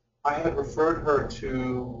this, I had referred her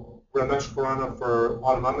to Ramesh Khurana for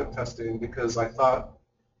autonomic testing, because I thought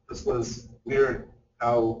this was weird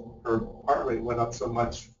how her heart rate went up so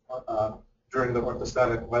much during the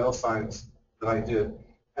orthostatic vital signs that I did.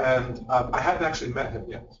 And I hadn't actually met him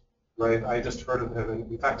yet, right? I just heard of him.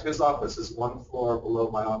 And in fact, his office is 1 floor below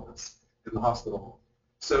my office in the hospital.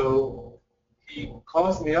 So he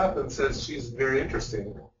calls me up and says she's very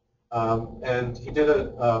interesting. And he did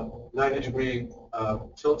a 90-degree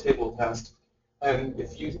tilt table test. And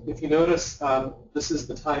if you notice, this is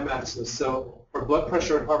the time axis. So her blood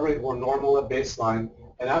pressure and heart rate were normal at baseline,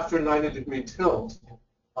 and after 90-degree tilt,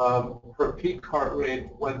 her peak heart rate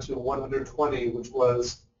went to 120, which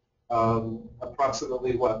was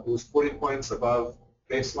approximately what? It was 40 points above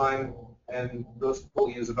baseline, and those people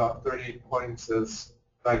use about 30 points as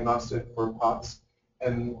diagnostic for POTS.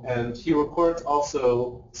 And he records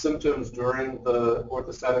also symptoms during the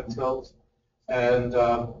orthostatic tilt. And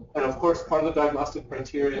of course, part of the diagnostic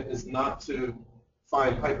criteria is not to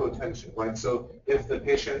find hypotension, right? So if the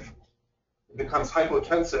patient becomes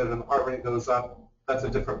hypotensive and heart rate goes up, that's a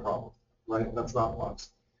different problem, right? That's not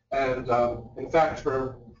POTS. And in fact,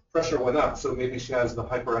 her pressure went up, so maybe she has the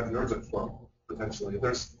hyperepinergic form, potentially.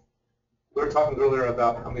 We were talking earlier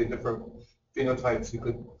about how many different phenotypes you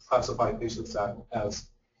could classify patients as.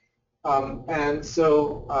 And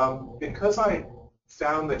so because I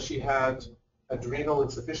found that she had adrenal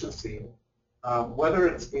insufficiency, whether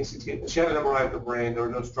it's ACT, she had an MRI of the brain, there were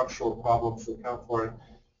no structural problems to account for it.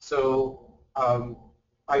 So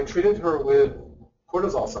I treated her with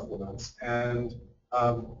cortisol supplements, and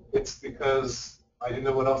it's because I didn't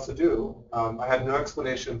know what else to do. I had no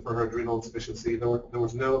explanation for her adrenal insufficiency. There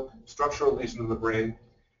was no structural lesion in the brain.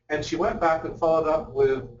 And she went back and followed up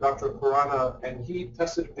with Dr. Khurana, and he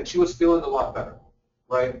tested, and she was feeling a lot better,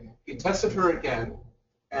 right? He tested her again,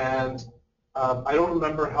 and I don't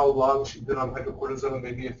remember how long she'd been on hydrocortisone,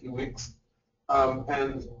 maybe a few weeks.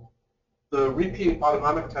 And the repeat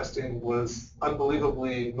autonomic testing was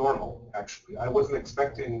unbelievably normal, actually. I wasn't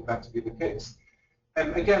expecting that to be the case.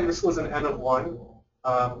 And again, this was an N of 1,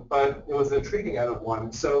 but it was an intriguing N of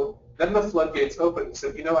 1. So then the floodgates opened and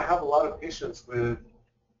said, I have a lot of patients with,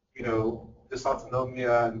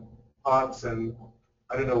 dysautonomia and POTS and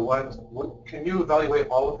I don't know what. Can you evaluate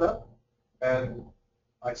all of them? And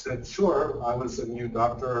I said, sure. I was a new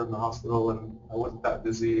doctor in the hospital and I wasn't that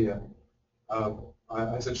busy. And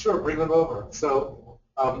I said, sure, bring them over. So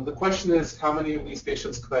the question is, how many of these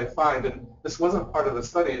patients could I find? And this wasn't part of the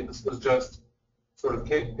study. This was just sort of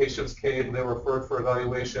patients came, they were referred for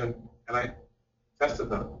evaluation, and I tested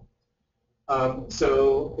them.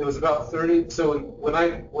 So it was about 30. So when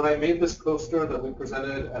I made this poster that we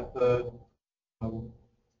presented at the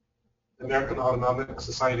American Autonomic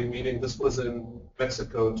Society meeting, this was in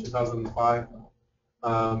Mexico in 2005.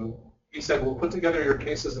 He said, "We'll put together your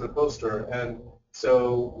cases in a poster." And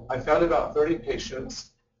so I found about 30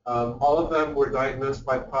 patients. All of them were diagnosed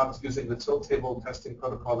by POTS using the tilt table testing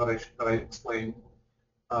protocol that I explained.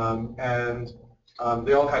 And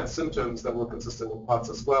they all had symptoms that were consistent with POTS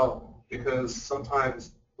as well, because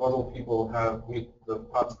sometimes normal people meet the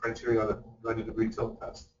POTS criteria on a 90-degree tilt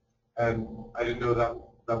test. And I didn't know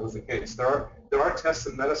that was the case. There are tests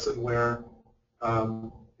in medicine where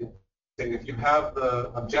if you have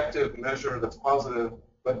the objective measure that's positive,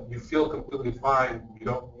 but you feel completely fine, you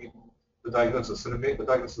don't need the diagnosis. So to make the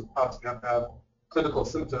diagnosis of POTS, you have to have clinical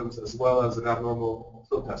symptoms as well as an abnormal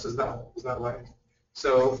tilt test. Is that right?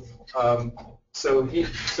 So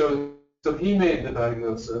he made the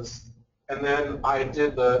diagnosis, and then I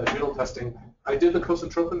did the adrenal testing. I did the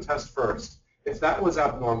cosentropin test first. If that was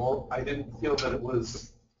abnormal, I didn't feel that it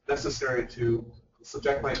was necessary to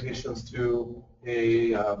subject my patients to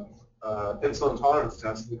a insulin tolerance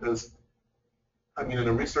test, because, I mean, in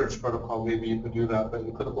a research protocol, maybe you could do that, but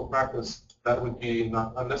in clinical practice, that would be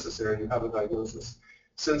not unnecessary. You have a diagnosis.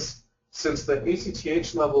 Since the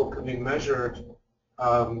ACTH level can be measured,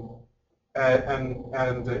 and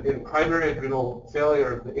in primary adrenal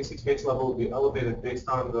failure, the ACTH level will be elevated based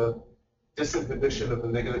on the disinhibition of the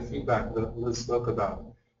negative feedback that Liz spoke about.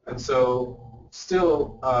 And so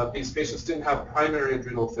still, these patients didn't have primary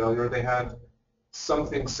adrenal failure. They had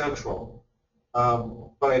something central.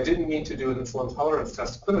 But I didn't need to do an insulin tolerance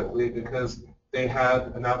test clinically because they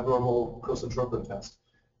had an abnormal cosentropin test.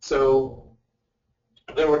 So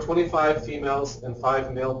there were 25 females and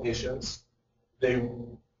 5 male patients. They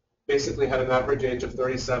basically had an average age of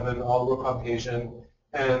 37, all were Caucasian.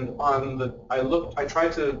 And I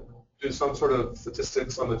tried to do some sort of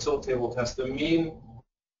statistics on the tilt table test. The mean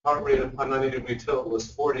heart rate on 90-degree tilt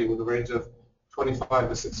was 40 with a range of 25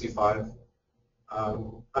 to 65.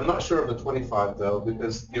 I'm not sure of the 25 though,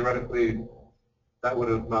 because theoretically that would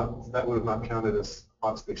have not counted as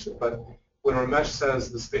POTS patient. But when Ramesh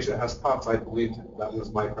says this patient has POTS, I believed him. That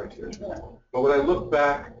was my criteria. But when I look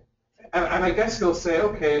back, and I guess he'll say,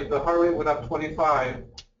 okay, the heart rate went up 25,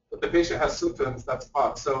 but the patient has symptoms, that's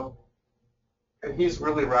POTS. So, and he's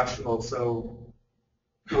really rational, so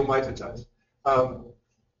who am I to judge? I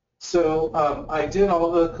did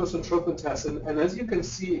all the cosentropin tests, and as you can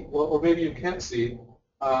see, well, or maybe you can't see,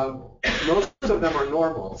 Most of them are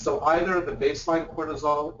normal. So either the baseline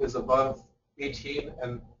cortisol is above 18,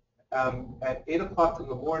 and at 8 o'clock in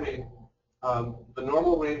the morning, the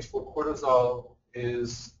normal range for cortisol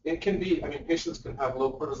is, it can be, I mean, patients can have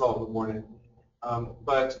low cortisol in the morning,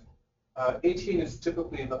 but 18 is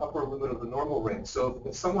typically the upper limit of the normal range. So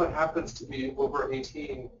if someone happens to be over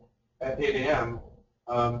 18 at 8 a.m.,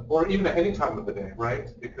 or even at any time of the day, right?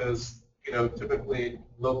 Because, you know, typically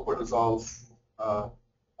low cortisols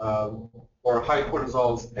or high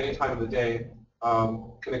cortisols any time of the day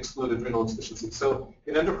can exclude adrenal insufficiency. So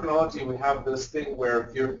in endocrinology, we have this thing where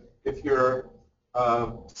if you're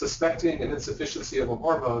suspecting an insufficiency of a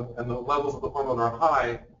hormone and the levels of the hormone are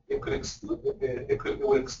high, it would exclude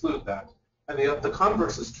that. And the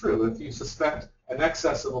converse is true. If you suspect an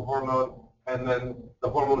excess of a hormone and then the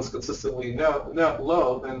hormone is consistently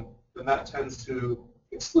low, then that tends to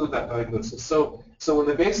exclude that diagnosis. So when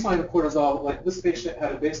the baseline cortisol, like this patient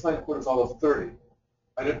had a baseline cortisol of 30.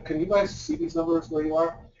 Can you guys see these numbers where you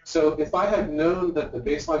are? So if I had known that the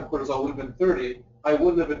baseline cortisol would have been 30, I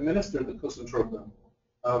wouldn't have administered the cosentropin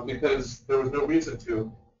because there was no reason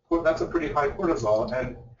to. That's a pretty high cortisol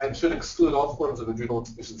and should exclude all forms of adrenal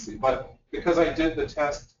insufficiency. But because I did the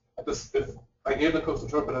test, I gave the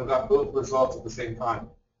cosentropin and got both results at the same time.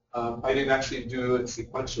 I didn't actually do it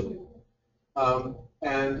sequentially.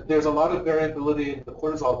 And there's a lot of variability in the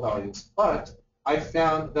cortisol values. But I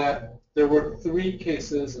found that there were 3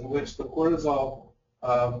 cases in which the cortisol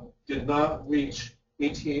did not reach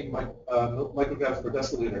 18 micrograms per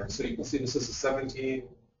deciliter. So you can see this is 17,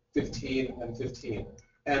 15, and 15.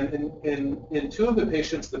 And in 2 of the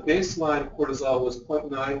patients, the baseline cortisol was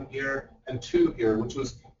 0.9 here and 2 here, which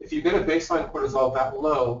was, if you get a baseline cortisol that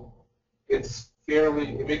low, it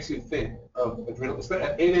makes you think of adrenal, especially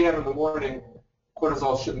at 8 a.m. in the morning,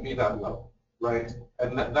 cortisol shouldn't be that low, right?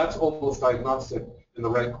 And that's almost diagnostic in the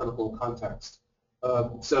right clinical context.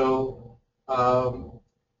 So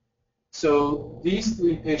these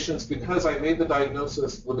 3 patients, because I made the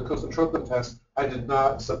diagnosis with the cosentropin test, I did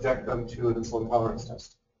not subject them to an insulin tolerance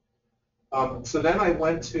test. So then I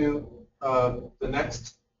went to the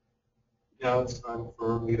next. Now it's time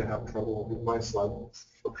for me to have trouble with my slides.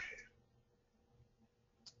 Okay.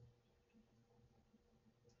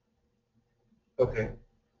 Okay,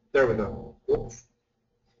 there we go. Oops.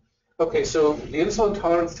 Okay, so the insulin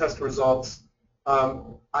tolerance test results.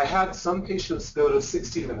 I had some patients go to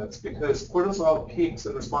 60 minutes because cortisol peaks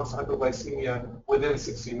in response to hypoglycemia within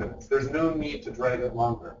 60 minutes. There's no need to drag it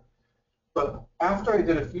longer. But after I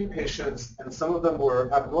did a few patients, and some of them were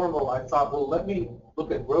abnormal, I thought, well, let me look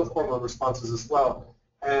at growth hormone responses as well.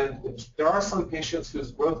 And there are some patients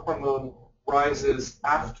whose growth hormone rises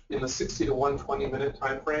in the 60 to 120 minute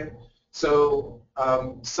time frame. So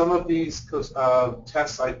some of these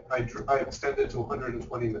tests I extended to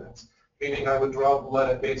 120 minutes. Meaning I would draw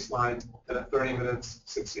blood at baseline, and at 30 minutes,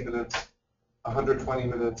 60 minutes, 120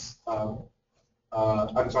 minutes, 90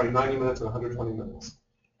 minutes and 120 minutes.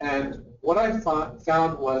 And what I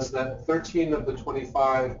found was that 13 of the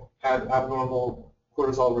 25 had abnormal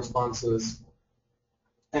cortisol responses,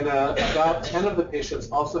 and about 10 of the patients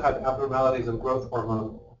also had abnormalities in growth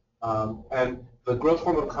hormone. And the growth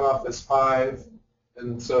hormone cutoff is 5,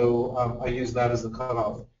 and so I use that as the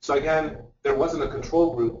cutoff. So again, there wasn't a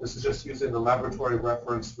control group. This is just using the laboratory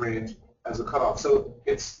reference range as a cutoff. So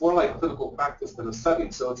it's more like clinical practice than a study.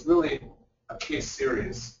 So it's really a case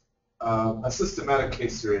series, a systematic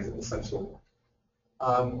case series, essentially.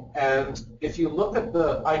 And if you look at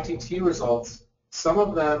the ITT results, some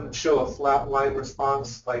of them show a flat line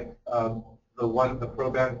response, like the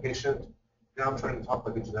Proban patient. Now I'm trying to talk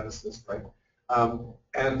like a geneticist, right?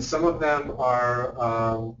 And some of them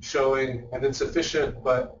are showing an insufficient,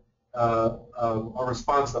 but a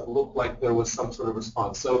response that looked like there was some sort of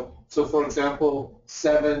response. So for example,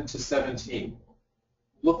 7 to 17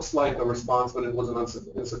 looks like a response, but it was an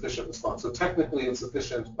insufficient response. So technically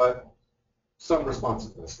insufficient, but some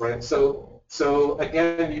responsiveness, right? So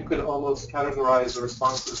again, you could almost categorize the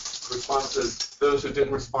responses, those who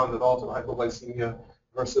didn't respond at all to hypoglycemia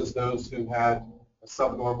versus those who had a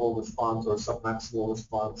subnormal response or a submaximal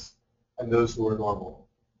response, and those who were normal.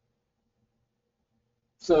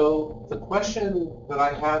 So the question that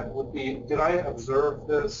I had would be, did I observe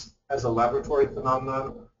this as a laboratory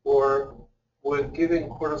phenomenon, or would giving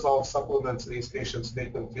cortisol supplements to these patients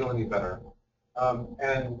make them feel any better?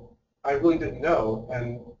 And I really didn't know.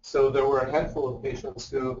 And so there were a handful of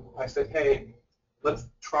patients who I said, hey, let's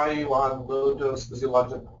try you on low-dose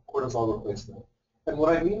physiologic cortisol replacement. And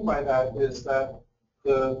what I mean by that is that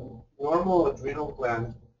the normal adrenal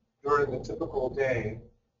gland during a typical day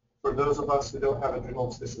for those of us who don't have adrenal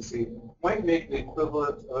insufficiency, might make the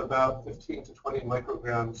equivalent of about 15 to 20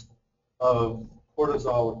 micrograms of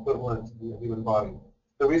cortisol equivalent in the human body.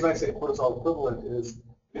 The reason I say cortisol equivalent is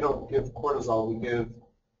we don't give cortisol, we give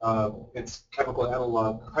its chemical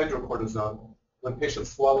analog, hydrocortisone. When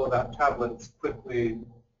patients swallow that tablet, it's quickly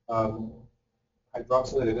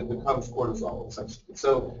hydroxylated, it becomes cortisol, essentially.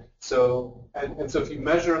 So if you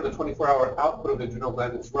measure the 24-hour output of the adrenal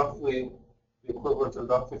gland, it's roughly the equivalent of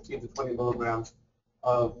about 15 to 20 milligrams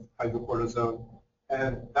of hydrocortisone.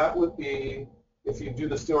 And that would be, if you do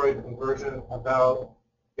the steroid conversion, about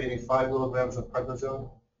maybe 5 milligrams of prednisone,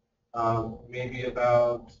 maybe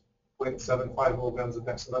about 0.75 milligrams of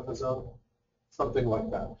dexamethasone, something like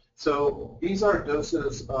that. So these are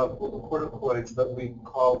doses of glucocorticoids that we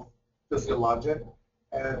call physiologic,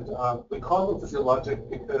 and we call them physiologic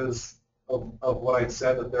because of what I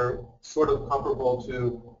said, that they're sort of comparable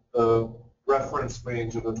to the reference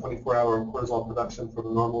range of the 24-hour cortisol production for the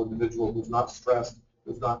normal individual who's not stressed,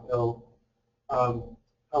 who's not ill.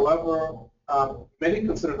 However, many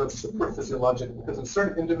consider them super physiologic because in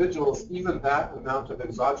certain individuals, even that amount of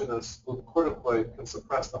exogenous glucocorticoid can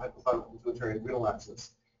suppress the hypothalamic pituitary adrenal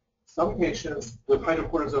axis. Some patients with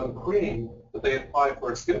hydrocortisone cream that they apply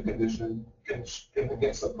for a skin condition can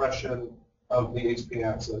get suppression of the HP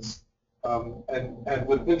axis. And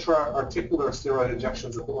with intra-articular steroid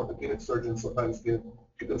injections that the orthopedic surgeons sometimes give,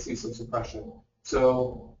 you can see some suppression.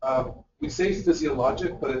 So we say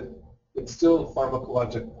physiologic, but it's still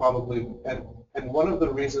pharmacologic probably. And one of the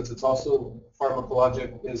reasons it's also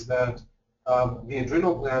pharmacologic is that the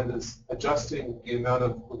adrenal gland is adjusting the amount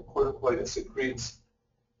of glucocorticoid it secretes,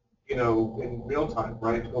 in real time,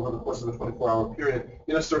 right, over the course of a 24-hour period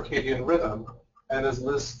in a circadian rhythm. And as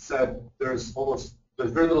Liz said, there's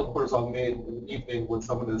very little cortisol made in the evening when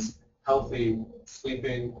someone is healthy,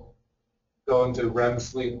 sleeping, going to REM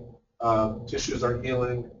sleep, tissues are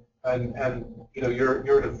healing, and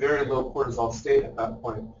you're in a very low cortisol state at that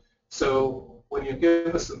point. So when you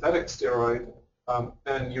give a synthetic steroid,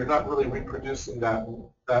 then you're not really reproducing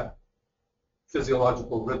that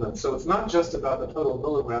physiological rhythm. So it's not just about the total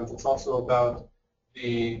milligrams, it's also about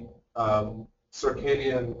the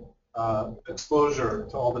circadian exposure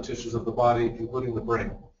to all the tissues of the body, including the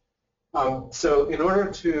brain. So in order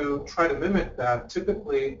to try to mimic that,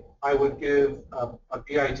 typically I would give a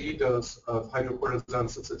BID dose of hydrocortisone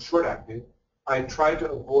since it's short-acting. I try to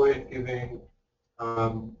avoid giving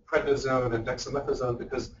prednisone and dexamethasone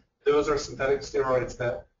because those are synthetic steroids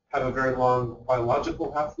that have a very long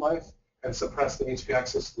biological half-life and suppress the HP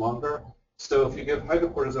axis longer. So if you give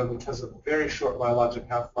hydrocortisone, which has a very short biologic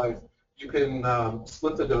half-life, you can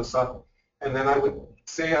split the dose up. And then I would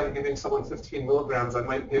say I'm giving someone 15 milligrams. I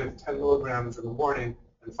might give 10 milligrams in the morning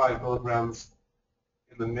and 5 milligrams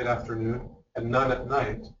in the mid-afternoon and none at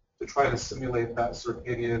night to try to simulate that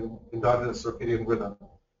endogenous circadian rhythm.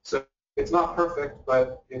 So it's not perfect,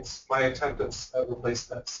 but it's my attempt at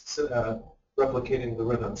replicating the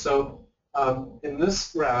rhythm. So in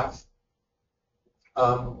this graph,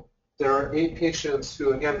 there are 8 patients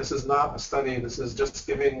who, again, this is not a study, this is just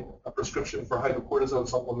giving a prescription for hydrocortisone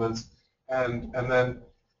supplements, and then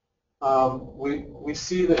we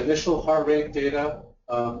see the initial heart rate data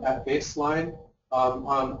at baseline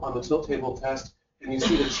on the tilt table test, and you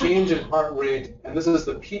see the change in heart rate, and this is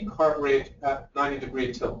the peak heart rate at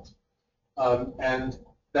 90-degree tilt. And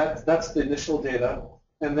that's the initial data.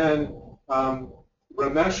 And then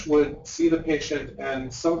Ramesh would see the patient,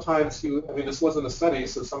 and sometimes this wasn't a study,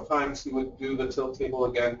 so sometimes he would do the tilt table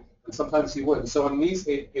again, and sometimes he wouldn't. So in these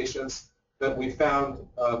 8 patients that we found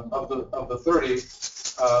of the 30,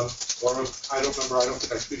 or I don't remember, I don't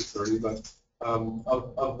think I treated 30, but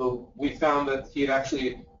we found that he had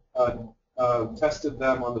actually tested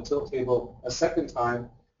them on the tilt table a second time,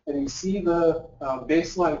 and you see the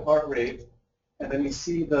baseline heart rate, and then you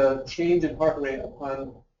see the change in heart rate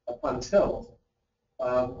upon tilt.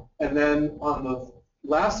 And then on the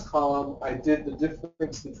last column, I did the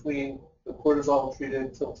difference between the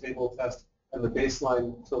cortisol-treated tilt table test and the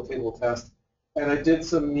baseline tilt table test. And I did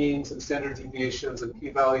some means and standard deviations and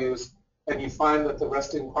p-values, and you find that the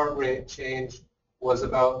resting heart rate change was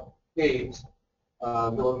about 8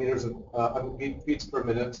 millimeters of beats per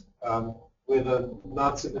minute with a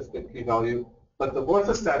non-significant p-value. But the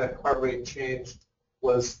orthostatic heart rate change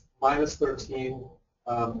was -13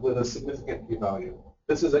 with a significant p-value.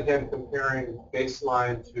 This is, again, comparing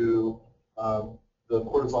baseline to the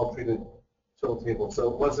cortisol-treated tilt table.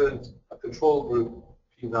 So it wasn't a control group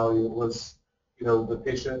p-value. It was, the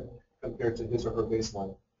patient compared to his or her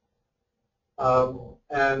baseline.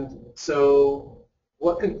 And so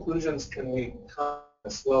what conclusions can we come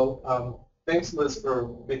to? Well, thanks, Liz,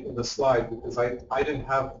 for making the slide because I didn't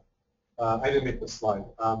make the slide.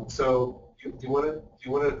 So do you want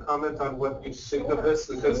to comment on what you think of this?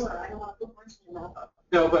 Because sure, I don't want to put words in your mouth.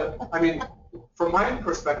 no, but I mean, from my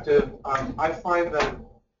perspective, I find that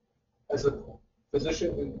as a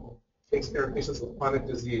physician who takes care of patients with chronic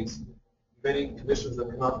disease, many conditions that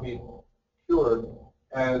cannot be cured,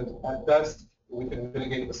 and at best we can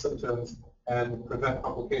mitigate the symptoms and prevent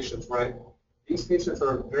complications, right? These patients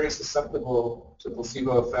are very susceptible to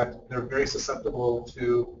placebo effect. They're very susceptible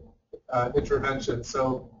to intervention.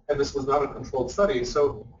 So, and this was not a controlled study.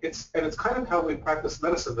 So it's kind of how we practice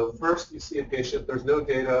medicine. Though first you see a patient, there's no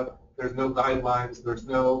data, there's no guidelines, there's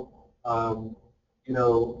no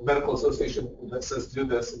medical association that says do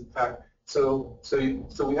this. In fact, so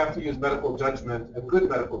we have to use medical judgment and good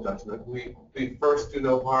medical judgment. We first do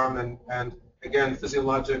no harm, and again,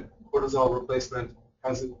 physiologic cortisol replacement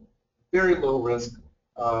has a very low risk.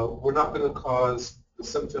 We're not going to cause the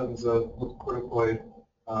symptoms of glucocorticoid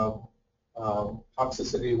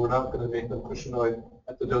toxicity. We're not going to make them cushingoid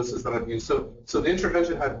at the doses that I've used. So the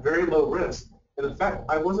intervention had very low risk, and in fact,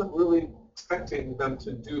 I wasn't really expecting them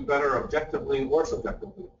to do better objectively or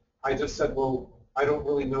subjectively. I just said, well, I don't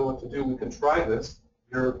really know what to do. We can try this.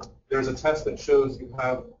 There's a test that shows you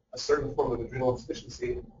have a certain form of adrenal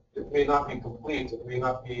insufficiency. It may not be complete. It may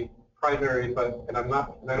not be primary, and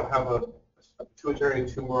I don't have a pituitary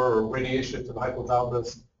tumor or radiation to the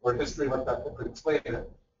hypothalamus or a history like that could explain it.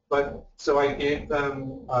 But so I gave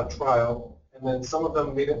them a trial, and then some of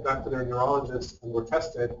them made it back to their neurologist and were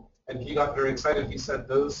tested, and he got very excited. He said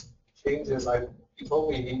those changes, he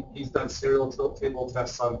told me he's done serial table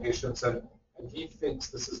tests on patients, and he thinks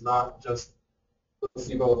this is not just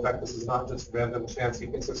placebo effect. This is not just random chance. He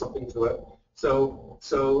thinks there's something to it.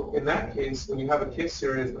 So in that case, when you have a case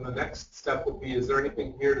series, then the next step would be, is there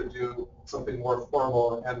anything here to do something more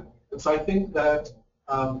formal? And so I think that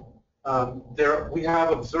we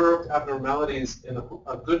have observed abnormalities in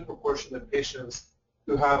a good proportion of patients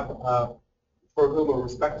who have, for whom a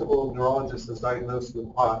respectable neurologist has diagnosed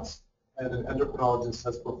with POTS, and an endocrinologist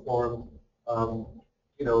has performed, a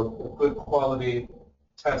good quality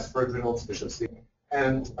test for adrenal insufficiency.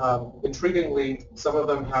 And intriguingly, some of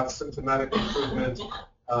them have symptomatic improvement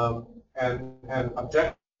and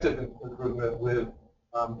objective improvement with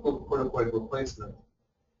glucocorticoid replacement.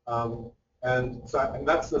 And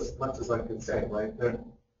that's as much as I can say, right?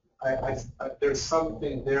 There's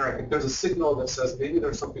something there. I think there's a signal that says maybe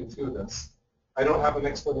there's something to this. I don't have an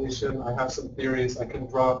explanation. I have some theories. I can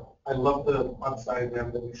draw. I love the POTS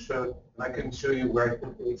diagram that you showed, and I can show you where I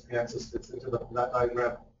think the HP axis fits into that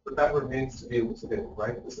diagram. But that remains to be elucidated,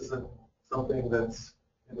 right? This isn't something that's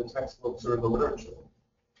in the textbooks or in the literature.